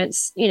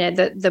insurance,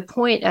 the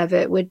point of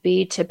it would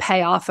be to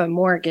pay off a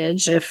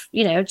mortgage, if,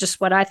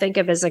 just what I think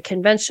of as a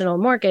conventional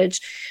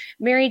mortgage.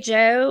 Mary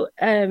Jo,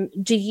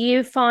 do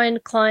you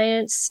find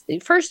clients,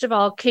 first of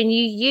all, can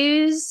you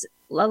use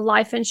a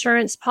life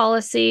insurance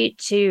policy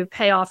to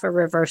pay off a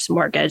reverse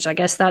mortgage? I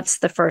guess that's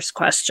the first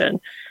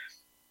question.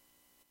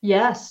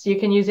 Yes, you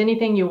can use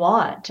anything you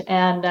want.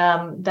 And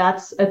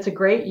it's a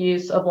great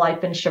use of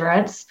life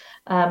insurance.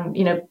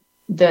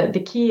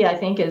 The key, I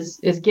think, is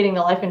getting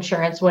the life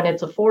insurance when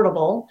it's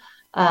affordable.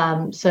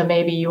 So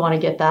maybe you want to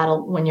get that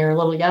when you're a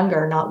little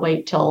younger, not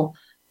wait till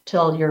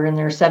you're in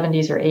their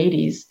 70s or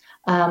 80s.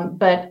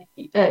 But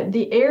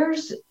the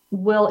heirs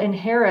will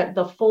inherit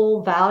the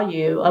full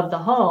value of the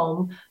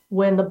home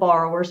when the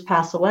borrowers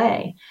pass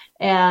away.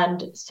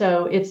 And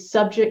so it's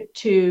subject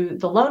to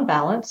the loan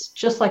balance,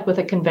 just like with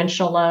a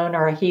conventional loan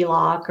or a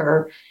HELOC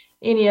or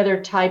any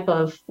other type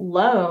of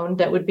loan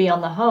that would be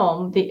on the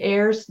home. The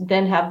heirs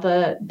then have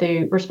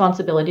the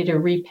responsibility to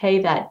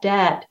repay that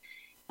debt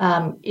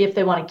if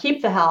they want to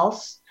keep the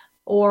house,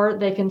 or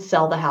they can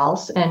sell the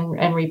house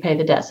and repay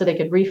the debt. So they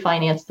could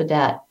refinance the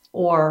debt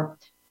or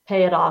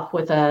pay it off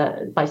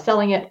by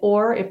selling it,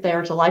 or if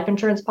there's a life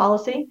insurance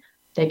policy,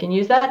 they can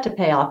use that to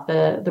pay off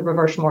the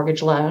reverse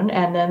mortgage loan,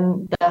 and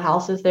then the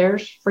house is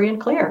theirs free and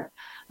clear.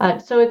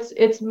 So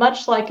it's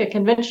much like a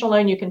conventional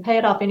loan. You can pay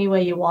it off any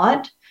way you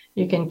want.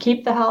 You can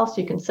keep the house,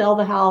 you can sell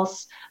the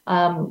house.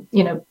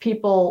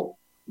 People,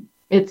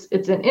 it's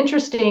an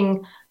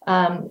interesting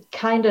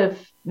kind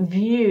of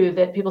view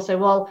that people say,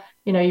 well,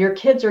 your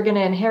kids are going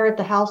to inherit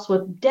the house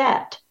with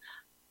debt.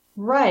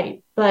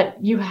 Right.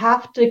 But you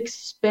have to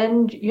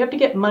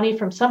get money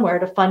from somewhere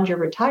to fund your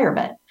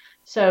retirement.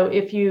 So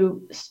if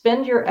you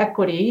spend your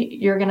equity,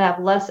 you're going to have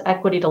less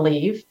equity to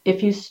leave.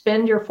 If you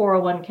spend your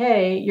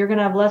 401k, you're going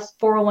to have less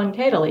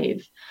 401k to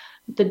leave.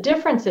 The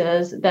difference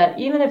is that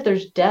even if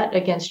there's debt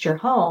against your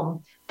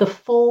home, the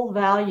full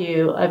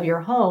value of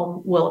your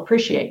home will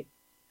appreciate.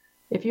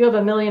 If you have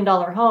 $1 million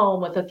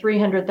home with a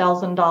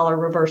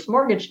 $300,000 reverse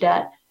mortgage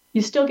debt,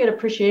 you still get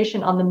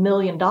appreciation on the $1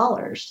 million,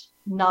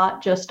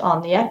 not just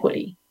on the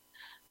equity.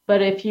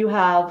 But if you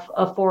have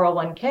a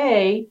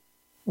 401k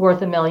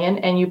worth $1 million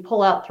and you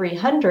pull out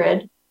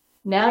 300,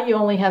 now you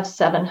only have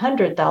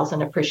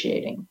 700,000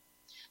 appreciating.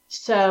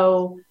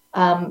 So,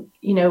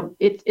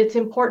 it's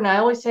important. I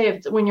always say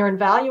when you're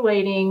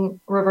evaluating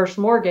reverse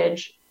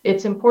mortgage,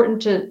 it's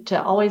important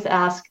to always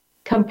ask,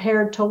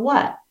 compared to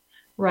what,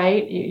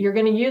 right? You're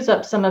going to use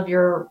up some of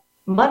your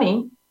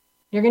money.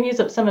 You're going to use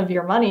up some of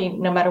your money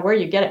no matter where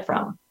you get it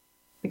from,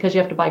 because you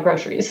have to buy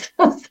groceries.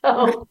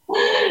 so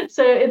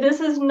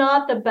this is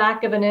not the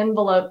back of an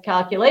envelope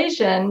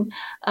calculation.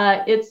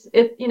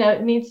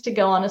 It needs to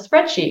go on a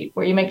spreadsheet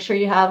where you make sure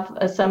you have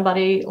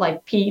somebody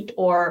like Pete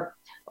or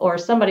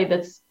somebody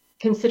that's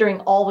considering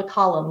all the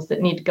columns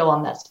that need to go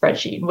on that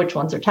spreadsheet, which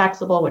ones are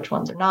taxable, which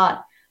ones are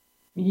not.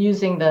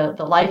 Using the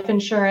life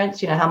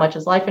insurance, how much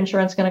is life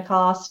insurance going to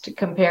cost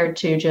compared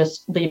to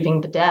just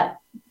leaving the debt,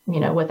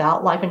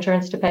 without life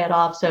insurance to pay it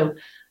off. So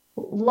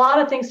a lot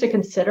of things to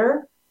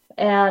consider.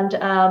 And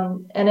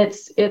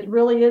it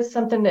really is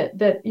something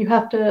that you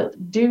have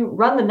to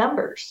run the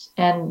numbers.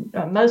 And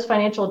most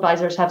financial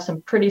advisors have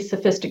some pretty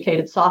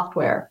sophisticated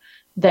software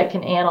that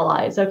can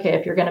analyze, okay,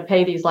 if you're going to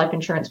pay these life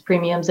insurance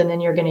premiums and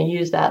then you're going to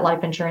use that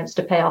life insurance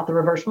to pay off the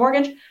reverse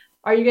mortgage,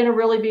 are you going to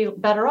really be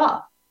better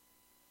off?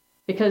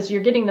 Because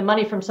you're getting the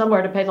money from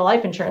somewhere to pay the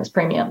life insurance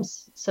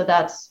premiums. So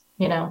that's,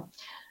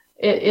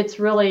 it's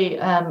really,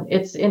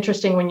 it's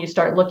interesting when you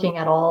start looking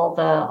at all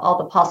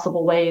the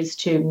possible ways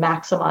to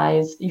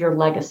maximize your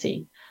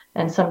legacy.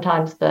 And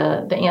sometimes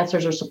the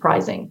answers are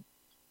surprising.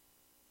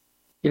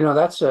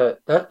 That's I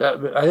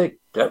think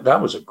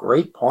that was a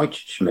great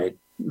point you made,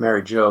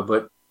 Mary Jo.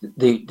 But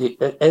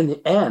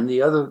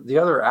the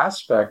other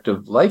aspect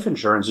of life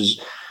insurance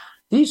is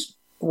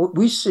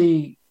we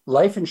see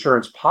life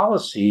insurance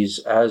policies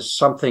as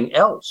something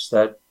else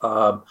that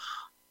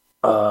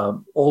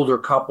older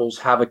couples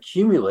have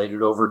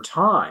accumulated over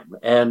time.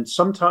 And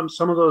sometimes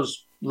some of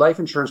those life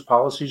insurance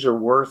policies are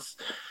worth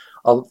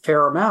a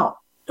fair amount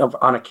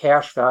on a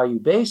cash value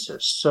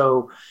basis.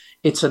 So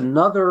it's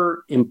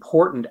another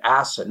important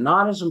asset,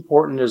 not as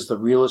important as the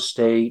real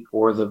estate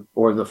or the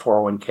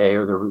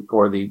 401k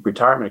or the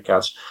retirement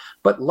accounts,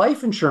 but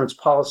life insurance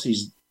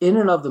policies in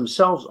and of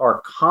themselves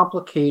are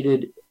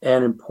complicated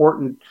and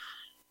important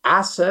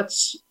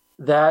assets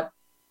that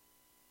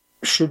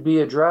should be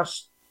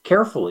addressed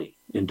carefully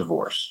in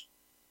divorce.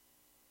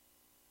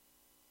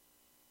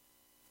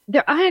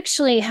 I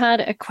actually had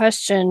a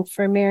question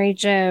for Mary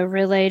Jo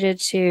related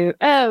to,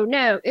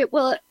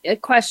 a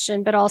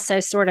question, but also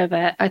sort of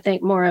I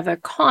think more of a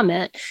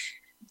comment.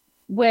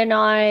 When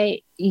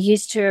I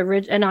used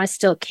to, and I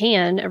still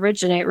can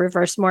originate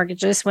reverse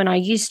mortgages, when I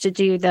used to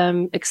do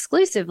them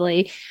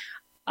exclusively,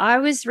 I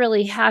was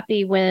really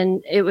happy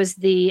when it was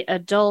the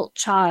adult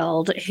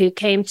child who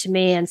came to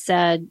me and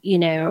said,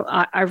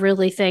 I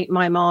really think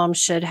my mom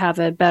should have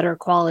a better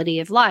quality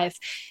of life.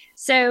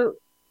 So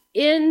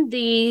in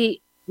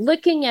the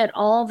looking at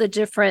all the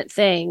different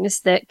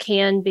things that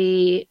can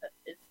be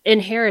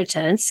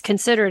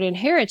considered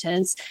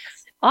inheritance,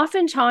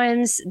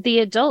 oftentimes the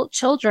adult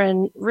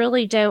children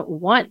really don't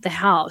want the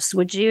house.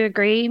 Would you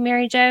agree,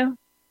 Mary Jo?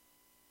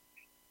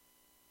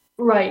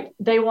 Right.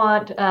 They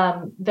want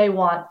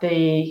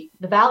the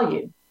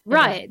value.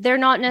 Right. They're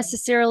not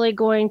necessarily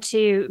going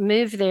to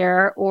move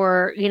there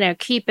or,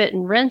 keep it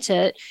and rent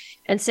it.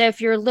 And so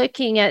if you're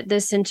looking at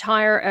this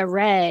entire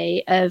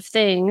array of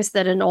things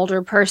that an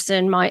older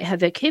person might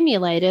have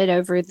accumulated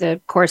over the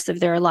course of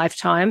their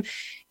lifetime,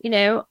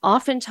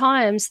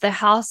 oftentimes the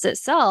house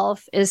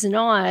itself is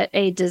not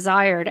a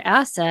desired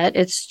asset.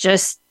 It's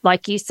just,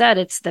 like you said,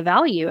 it's the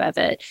value of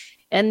it.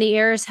 And the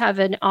heirs have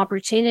an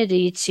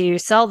opportunity to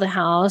sell the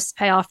house,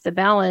 pay off the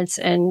balance,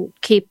 and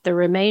keep the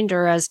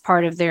remainder as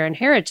part of their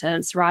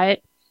inheritance,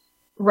 right?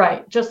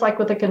 Right. Just like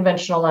with a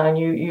conventional loan,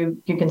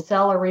 you can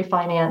sell or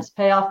refinance,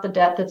 pay off the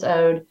debt that's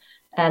owed,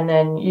 and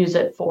then use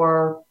it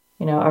for,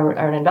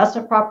 an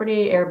investment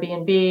property,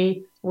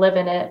 Airbnb, live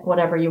in it,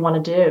 whatever you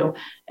want to do.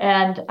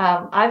 And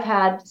I've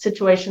had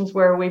situations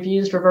where we've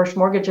used reverse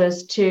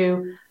mortgages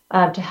to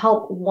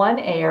help one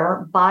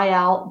heir buy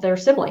out their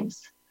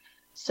siblings.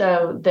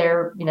 So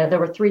there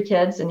were 3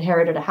 kids,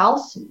 inherited a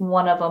house.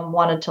 One of them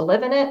wanted to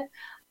live in it.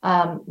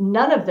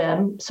 None of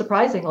them,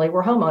 surprisingly,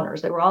 were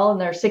homeowners. They were all in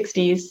their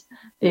 60s,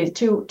 the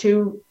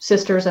two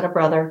sisters and a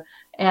brother,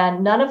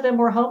 and none of them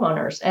were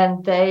homeowners.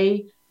 And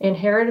they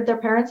inherited their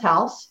parents'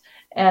 house,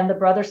 and the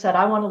brother said,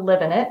 I want to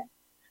live in it.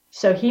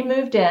 So he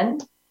moved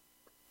in,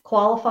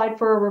 qualified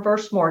for a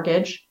reverse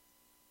mortgage.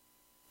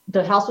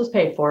 The house was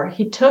paid for.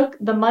 He took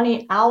the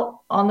money out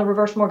on the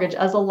reverse mortgage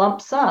as a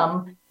lump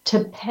sum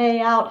to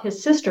pay out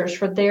his sisters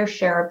for their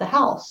share of the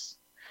house.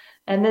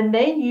 And then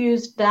they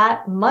used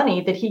that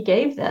money that he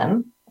gave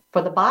them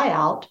for the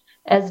buyout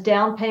as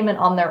down payment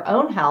on their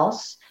own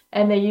house.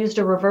 And they used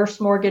a reverse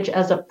mortgage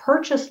as a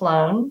purchase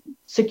loan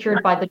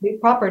secured by the new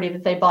property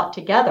that they bought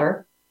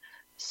together.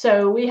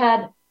 So we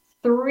had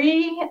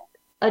 3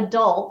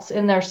 adults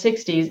in their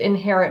 60s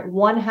inherit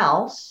one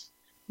house.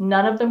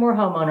 None of them were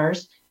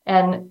homeowners.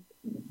 And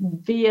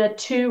via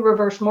 2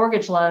 reverse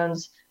mortgage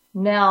loans,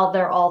 now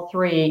they're all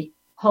 3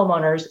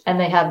 homeowners, and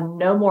they have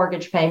no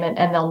mortgage payment,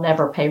 and they'll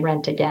never pay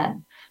rent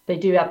again. They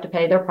do have to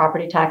pay their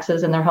property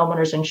taxes and their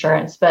homeowner's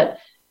insurance, but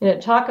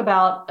talk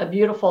about a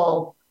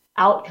beautiful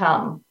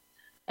outcome.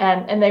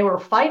 and they were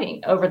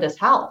fighting over this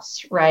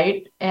house,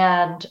 right?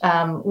 And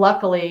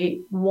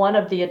luckily, one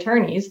of the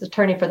attorneys, the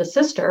attorney for the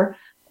sister,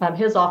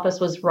 his office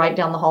was right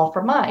down the hall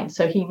from mine.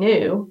 So he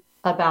knew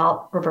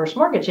about reverse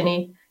mortgage, and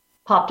he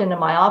popped into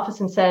my office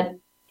and said,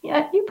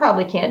 yeah, you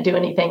probably can't do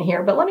anything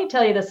here, but let me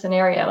tell you the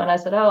scenario. And I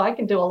said, oh, I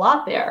can do a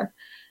lot there.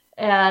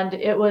 And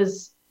it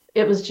was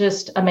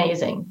just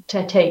amazing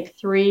to take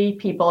 3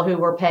 people who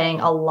were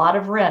paying a lot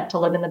of rent to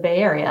live in the Bay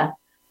Area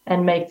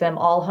and make them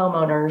all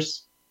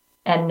homeowners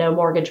and no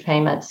mortgage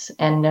payments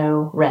and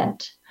no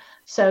rent.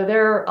 So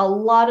there are a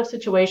lot of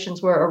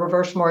situations where a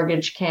reverse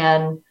mortgage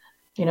can,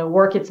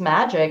 work its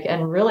magic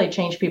and really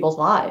change people's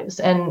lives.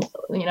 And,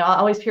 I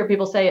always hear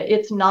people say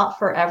it's not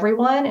for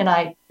everyone. And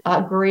I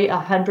agree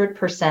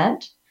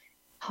 100%.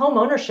 Home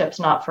ownership's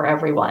not for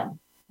everyone,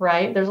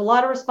 right? There's a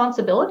lot of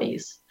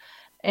responsibilities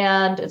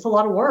and it's a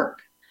lot of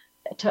work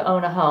to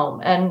own a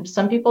home. And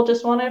some people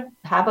just want to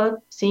have a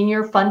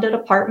senior funded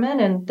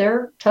apartment and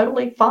they're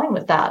totally fine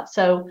with that.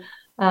 So,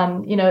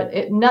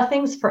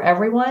 nothing's for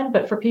everyone,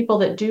 but for people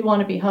that do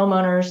want to be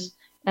homeowners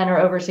and are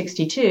over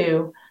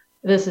 62,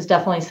 this is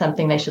definitely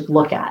something they should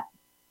look at.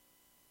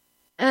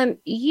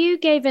 You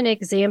gave an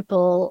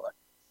example.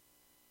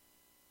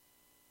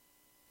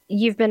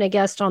 You've been a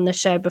guest on the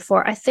show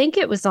before. I think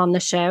it was on the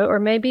show, or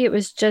maybe it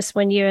was just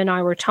when you and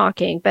I were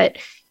talking, but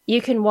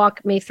you can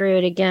walk me through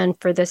it again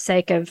for the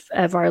sake of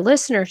our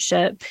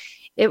listenership.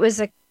 It was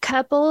a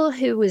couple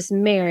who was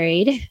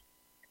married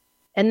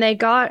and they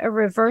got a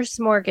reverse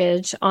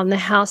mortgage on the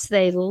house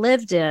they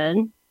lived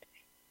in.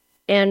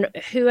 And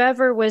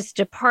whoever was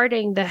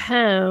departing the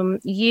home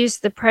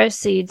used the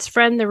proceeds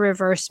from the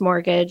reverse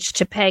mortgage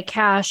to pay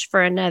cash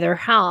for another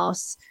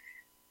house.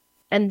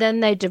 And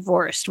then they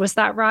divorced. Was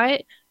that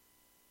right?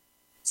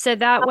 So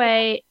that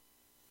way...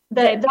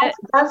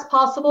 That's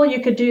possible.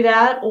 You could do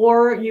that,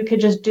 or you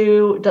could just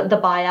do the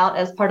buyout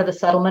as part of the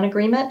settlement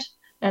agreement.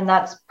 And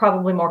that's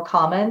probably more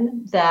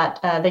common, that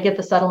they get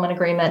the settlement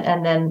agreement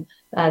and then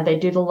they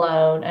do the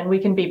loan, and we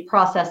can be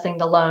processing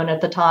the loan at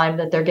the time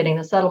that they're getting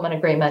the settlement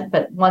agreement.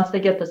 But once they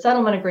get the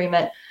settlement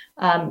agreement,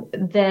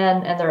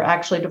 then, and they're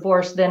actually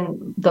divorced,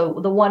 then the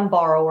one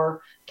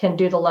borrower can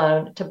do the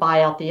loan to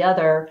buy out the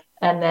other.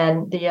 And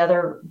then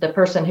the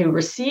person who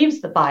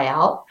receives the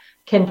buyout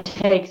can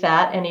take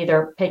that and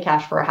either pay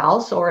cash for a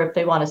house, or if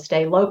they want to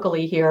stay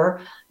locally here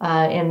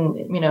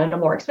in a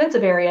more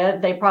expensive area,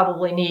 they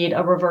probably need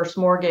a reverse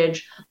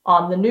mortgage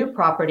on the new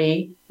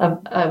property,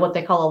 what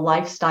they call a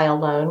lifestyle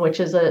loan, which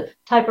is a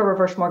type of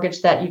reverse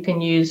mortgage that you can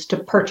use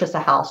to purchase a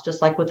house,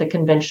 just like with a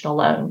conventional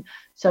loan.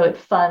 So it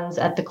funds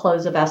at the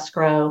close of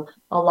escrow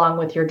along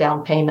with your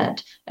down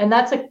payment. And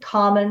that's a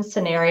common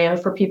scenario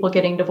for people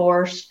getting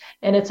divorced.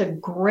 And it's a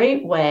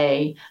great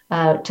way,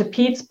 to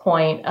Pete's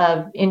point,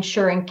 of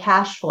ensuring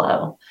cash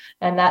flow.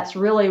 And that's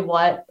really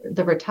what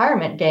the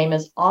retirement game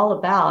is all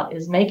about,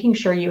 is making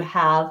sure you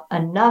have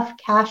enough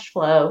cash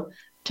flow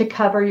to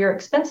cover your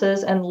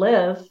expenses and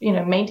live,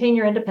 maintain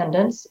your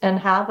independence and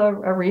have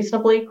a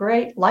reasonably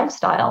great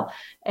lifestyle.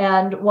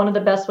 And one of the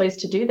best ways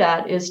to do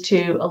that is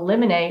to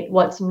eliminate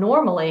what's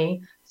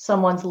normally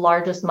someone's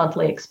largest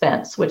monthly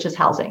expense, which is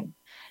housing.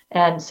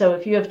 And so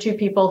if you have 2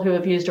 people who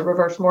have used a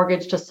reverse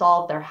mortgage to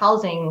solve their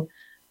housing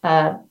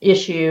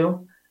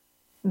issue,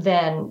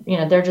 then,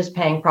 they're just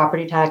paying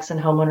property tax and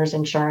homeowners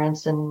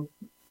insurance and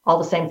all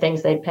the same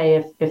things they'd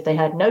pay if they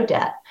had no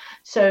debt.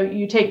 So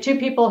you take 2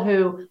 people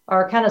who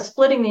are kind of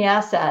splitting the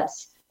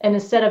assets, and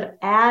instead of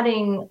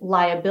adding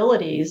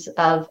liabilities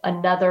of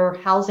another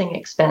housing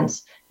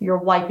expense, you're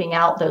wiping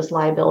out those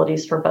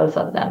liabilities for both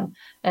of them.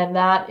 And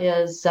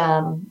that's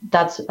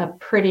a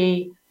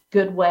pretty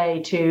good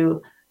way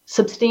to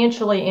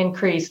substantially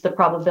increase the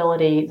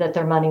probability that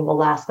their money will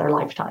last their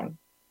lifetime.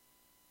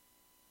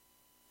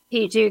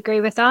 Pete, do you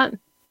agree with that?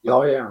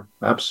 Oh, yeah,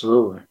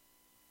 absolutely.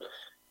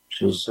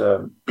 She's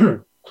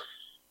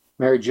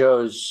Mary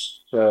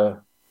Jo's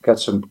got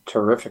some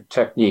terrific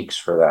techniques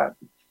for that,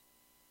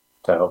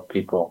 to help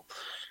people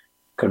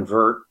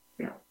convert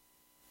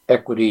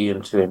equity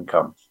into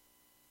income.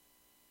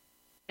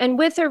 And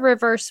with a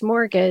reverse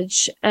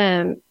mortgage,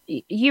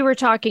 you were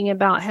talking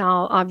about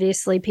how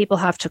obviously people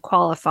have to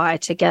qualify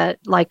to get,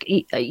 like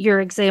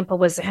your example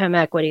was a home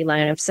equity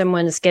loan. If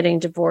someone is getting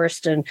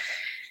divorced and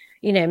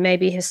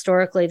maybe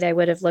historically they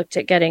would have looked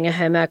at getting a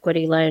home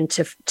equity loan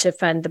to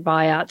fund the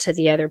buyout to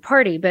the other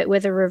party. But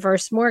with a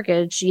reverse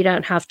mortgage, you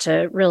don't have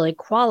to really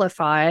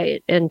qualify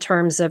in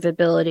terms of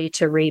ability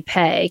to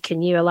repay.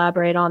 Can you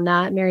elaborate on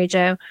that, Mary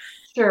Jo?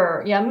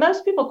 Sure. Yeah,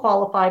 most people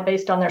qualify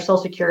based on their Social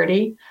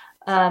Security.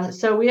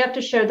 So we have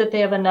to show that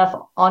they have enough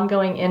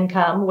ongoing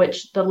income,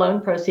 which the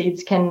loan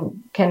proceeds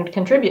can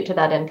contribute to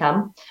that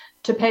income,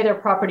 to pay their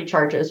property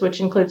charges,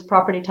 which includes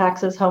property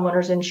taxes,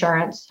 homeowners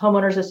insurance,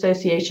 homeowners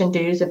association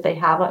dues if they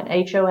have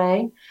an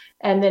HOA,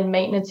 and then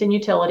maintenance and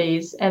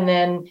utilities. And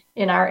then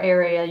in our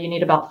area, you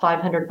need about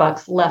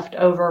 $500 left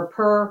over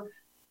per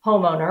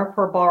homeowner,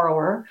 per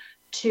borrower,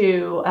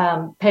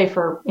 to pay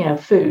for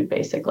food,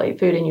 basically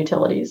food and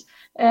utilities.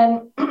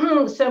 And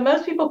so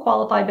most people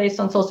qualify based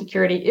on Social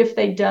Security. If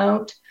they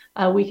don't,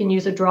 we can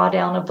use a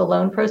drawdown of the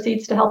loan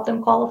proceeds to help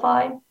them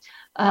qualify.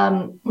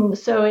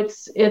 So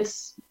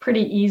it's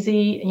pretty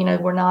easy.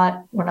 We're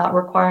not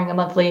requiring a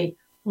monthly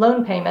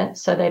loan payment,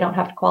 so they don't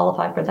have to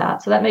qualify for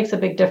that. So that makes a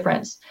big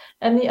difference.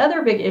 And the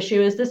other big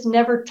issue is this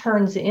never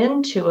turns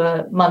into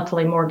a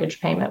monthly mortgage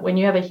payment. When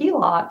you have a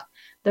HELOC,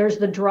 there's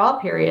the draw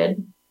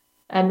period,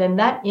 and then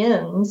that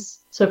ends.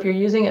 So if you're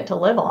using it to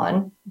live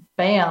on,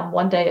 bam,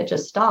 one day it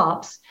just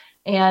stops.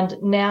 And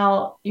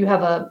now you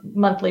have a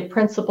monthly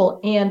principal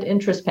and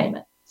interest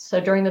payment. So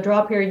during the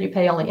draw period, you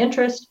pay only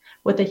interest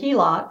with a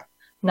HELOC,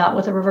 not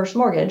with a reverse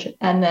mortgage,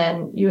 and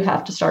then you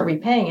have to start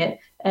repaying it.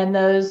 And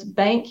those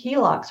bank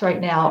HELOCs right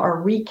now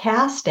are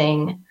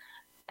recasting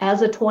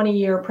as a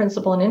 20-year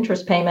principal and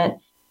interest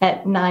payment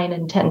at 9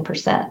 and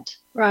 10%.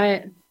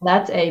 Right.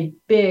 That's a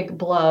big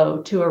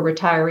blow to a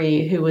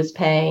retiree who was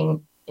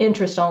paying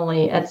interest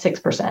only at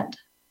 6%.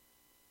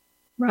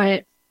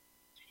 Right.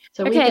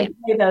 So we can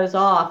pay those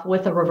off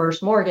with a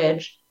reverse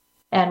mortgage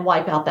and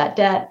wipe out that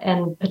debt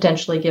and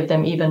potentially give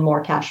them even more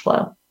cash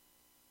flow.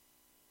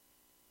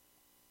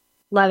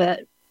 Love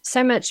it.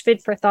 So much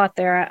food for thought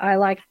there. I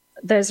like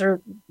those are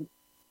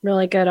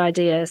really good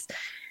ideas.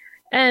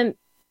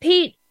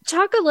 Pete,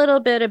 talk a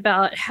little bit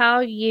about how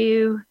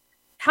your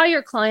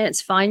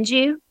clients find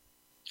you,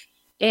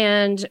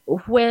 and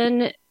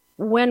when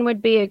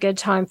would be a good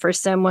time for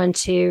someone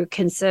to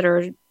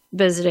consider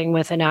visiting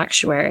with an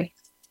actuary.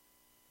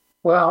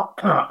 Well,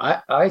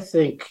 I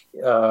think,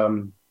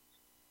 the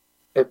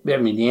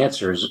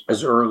answer is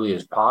as early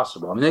as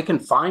possible. I mean, they can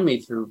find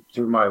me through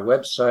my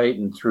website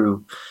and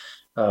through,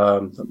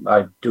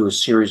 I do a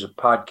series of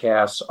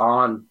podcasts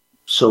on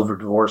silver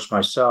divorce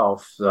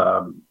myself.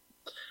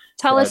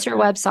 Tell us your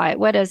website.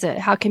 What is it?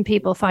 How can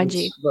people find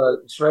you?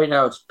 It's right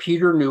now, it's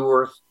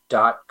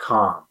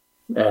peterneuwirth.com.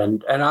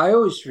 And I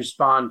always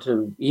respond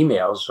to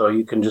emails, so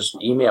you can just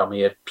email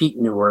me at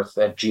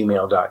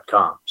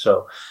peteneuwirth@gmail.com.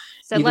 So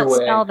let's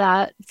spell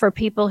that for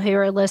people who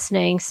are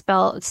listening.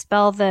 Spell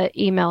the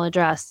email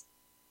address.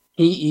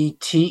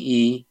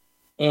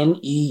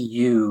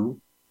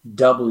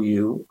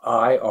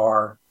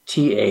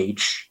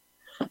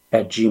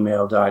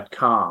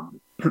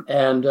 PETENEUWIRTH@gmail.com.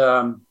 And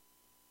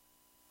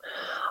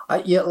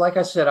like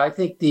I said, I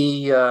think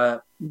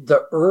the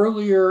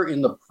earlier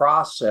in the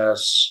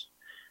process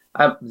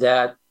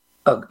that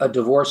a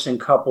divorcing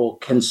couple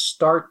can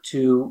start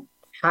to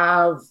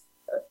have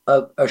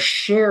a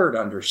shared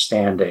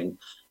understanding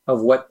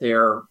of what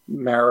their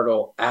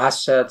marital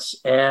assets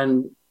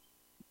and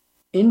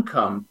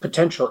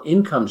potential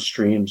income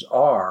streams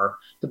are,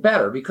 the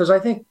better. Because I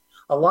think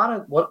a lot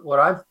of what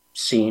I've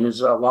seen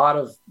is a lot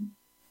of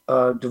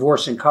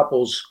divorcing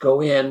couples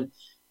go in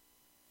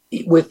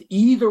with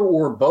either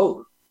or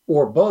both,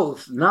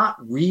 not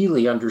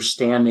really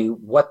understanding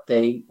what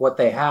they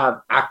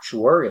have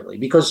actuarially.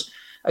 Because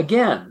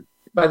again,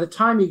 by the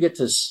time you get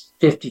to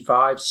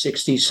 55,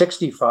 60,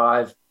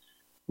 65,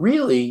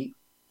 really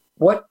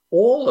what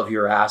all of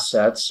your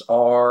assets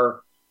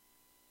are,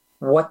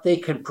 what they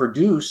can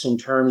produce in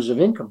terms of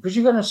income, because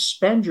you're going to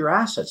spend your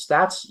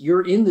assets.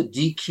 You're in the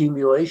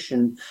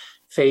decumulation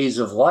phase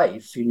of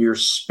life, and you're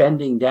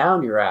spending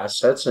down your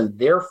assets, and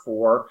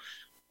therefore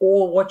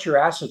all what your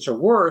assets are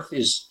worth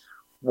is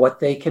what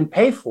they can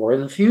pay for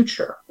in the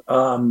future.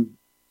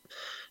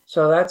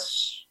 So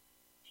that's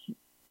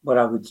what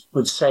I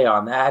would say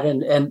on that.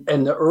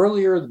 And the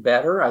earlier the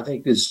better. I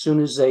think as soon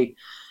as they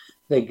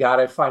got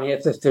it,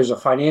 if there's a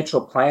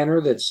financial planner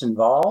that's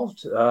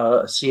involved,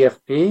 a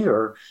CFP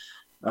or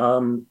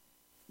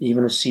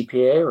even a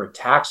CPA or a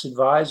tax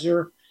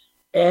advisor,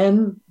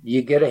 and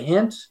you get a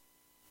hint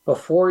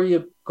before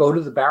you go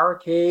to the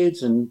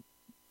barricades and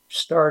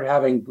start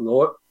having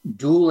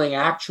dueling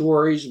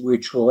actuaries,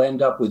 which will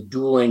end up with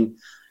dueling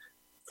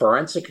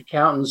forensic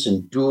accountants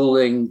and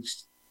dueling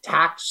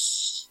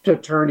tax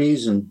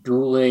attorneys and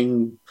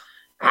dueling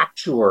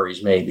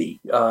actuaries, maybe.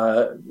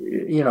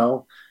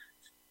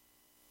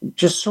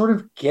 Just sort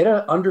of get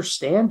an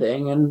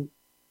understanding, and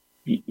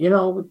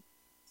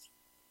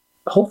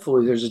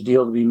hopefully there's a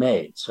deal to be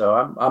made. So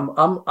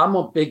I'm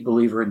a big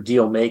believer in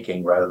deal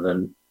making rather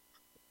than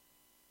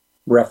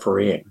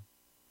refereeing.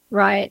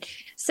 Right.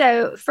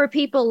 So for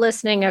people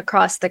listening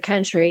across the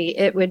country,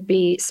 it would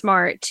be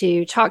smart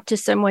to talk to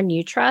someone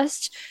you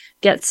trust,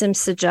 get some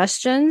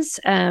suggestions,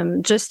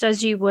 just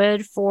as you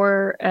would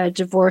for a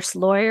divorce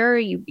lawyer.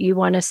 You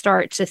want to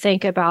start to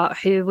think about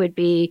who would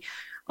be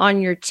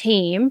on your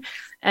team.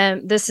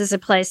 This is a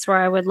place where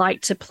I would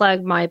like to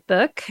plug my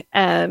book,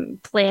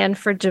 Plan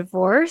for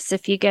Divorce.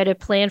 If you go to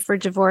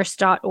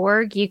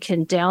planfordivorce.org, you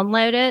can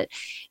download it.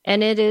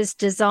 And it is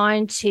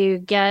designed to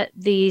get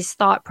these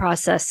thought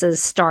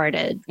processes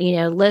started.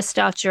 List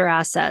out your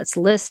assets,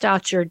 list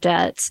out your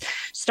debts,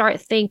 start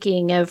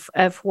thinking of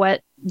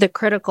what the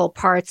critical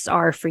parts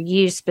are for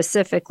you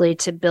specifically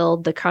to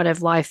build the kind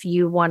of life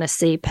you want to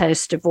see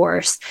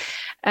post-divorce.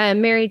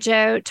 Mary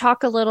Jo,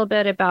 talk a little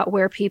bit about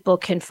where people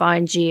can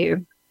find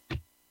you.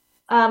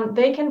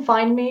 They can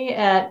find me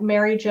at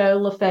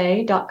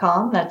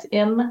maryjolafaye.com. That's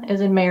M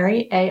as in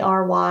Mary,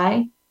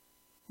 ARY,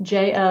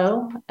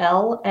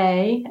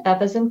 JOLA,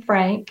 F as in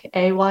Frank,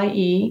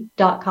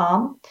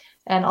 AYE.com.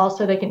 And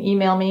also they can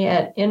email me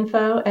at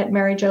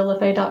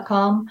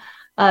info@maryjolafaye.com.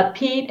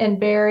 Pete and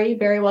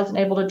Barry wasn't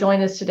able to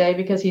join us today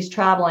because he's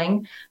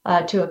traveling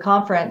to a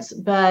conference,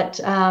 but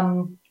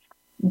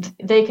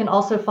they can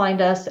also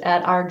find us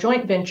at our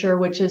joint venture,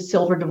 which is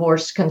Silver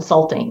Divorce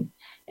Consulting.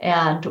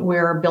 And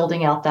we're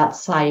building out that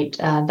site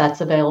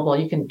that's available.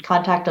 You can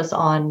contact us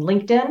on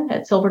LinkedIn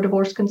at Silver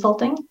Divorce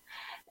Consulting.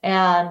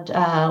 And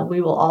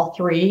we will all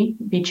three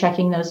be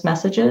checking those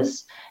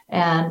messages.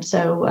 And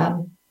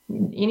so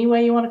any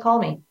way you want to call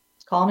me,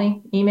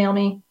 email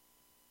me.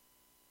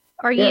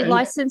 Are you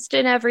licensed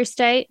in every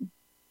state?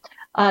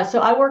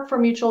 So I work for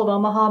Mutual of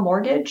Omaha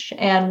Mortgage,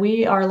 and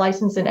we are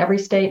licensed in every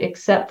state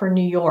except for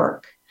New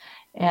York.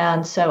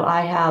 And so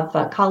I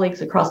have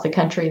colleagues across the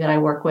country that I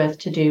work with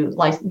to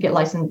get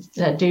licensed,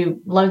 do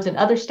loans in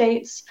other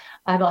states.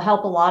 I will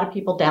help a lot of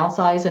people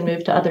downsize and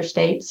move to other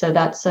states. So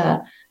that's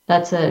a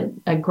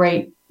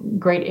great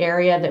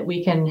area that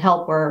we can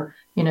help, where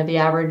the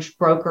average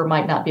broker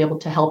might not be able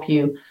to help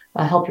you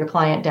help your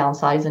client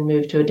downsize and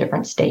move to a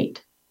different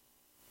state.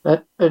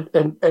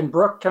 And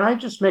Brooke, can I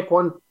just make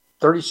one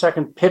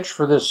 30-second pitch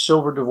for this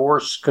Silver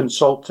Divorce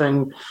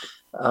Consulting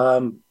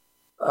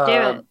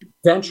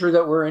venture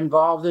that we're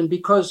involved in?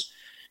 Because,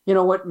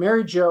 what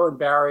Mary Jo and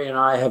Barry and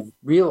I have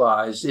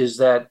realized is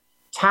that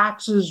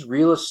taxes,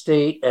 real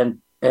estate,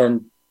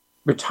 and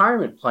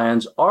retirement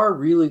plans are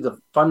really the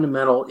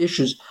fundamental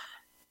issues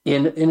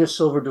in a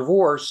silver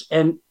divorce.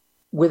 And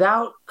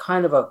without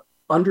kind of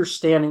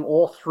understanding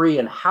all three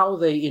and how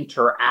they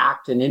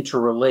interact and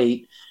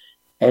interrelate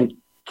and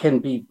can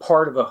be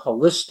part of a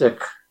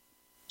holistic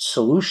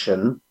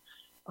solution,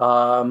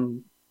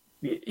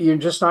 you're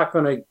just not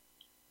going to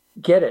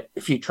get it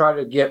if you try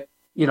to get,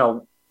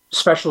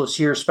 specialists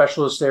here,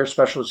 specialists there,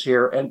 specialists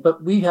here.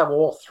 But we have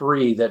all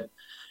three that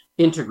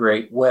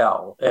integrate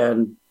well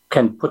and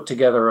can put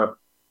together a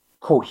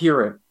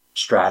coherent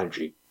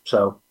strategy.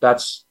 So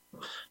that's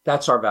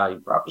our value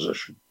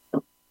proposition.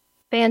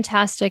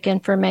 Fantastic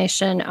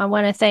information. I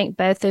want to thank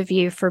both of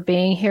you for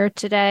being here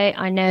today.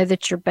 I know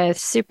that you're both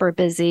super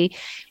busy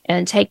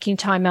and taking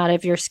time out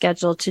of your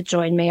schedule to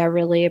join me. I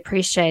really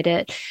appreciate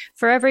it.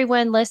 For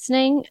everyone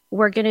listening,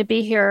 I'm going to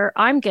be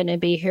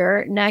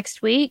here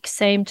next week,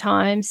 same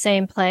time,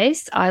 same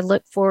place. I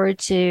look forward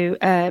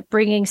to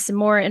bringing some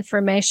more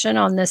information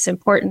on this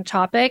important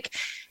topic.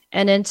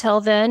 And until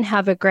then,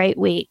 have a great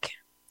week.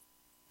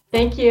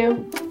 Thank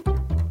you.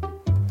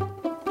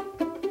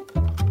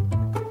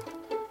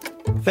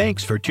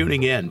 Thanks for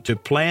tuning in to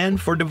Plan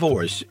for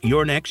Divorce,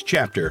 Your Next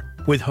Chapter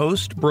with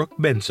host Brooke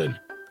Benson.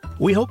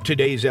 We hope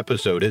today's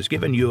episode has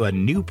given you a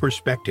new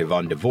perspective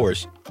on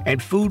divorce and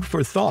food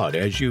for thought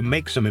as you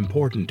make some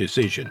important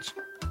decisions.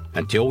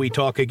 Until we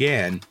talk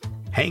again,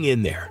 hang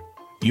in there.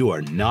 You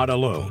are not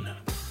alone.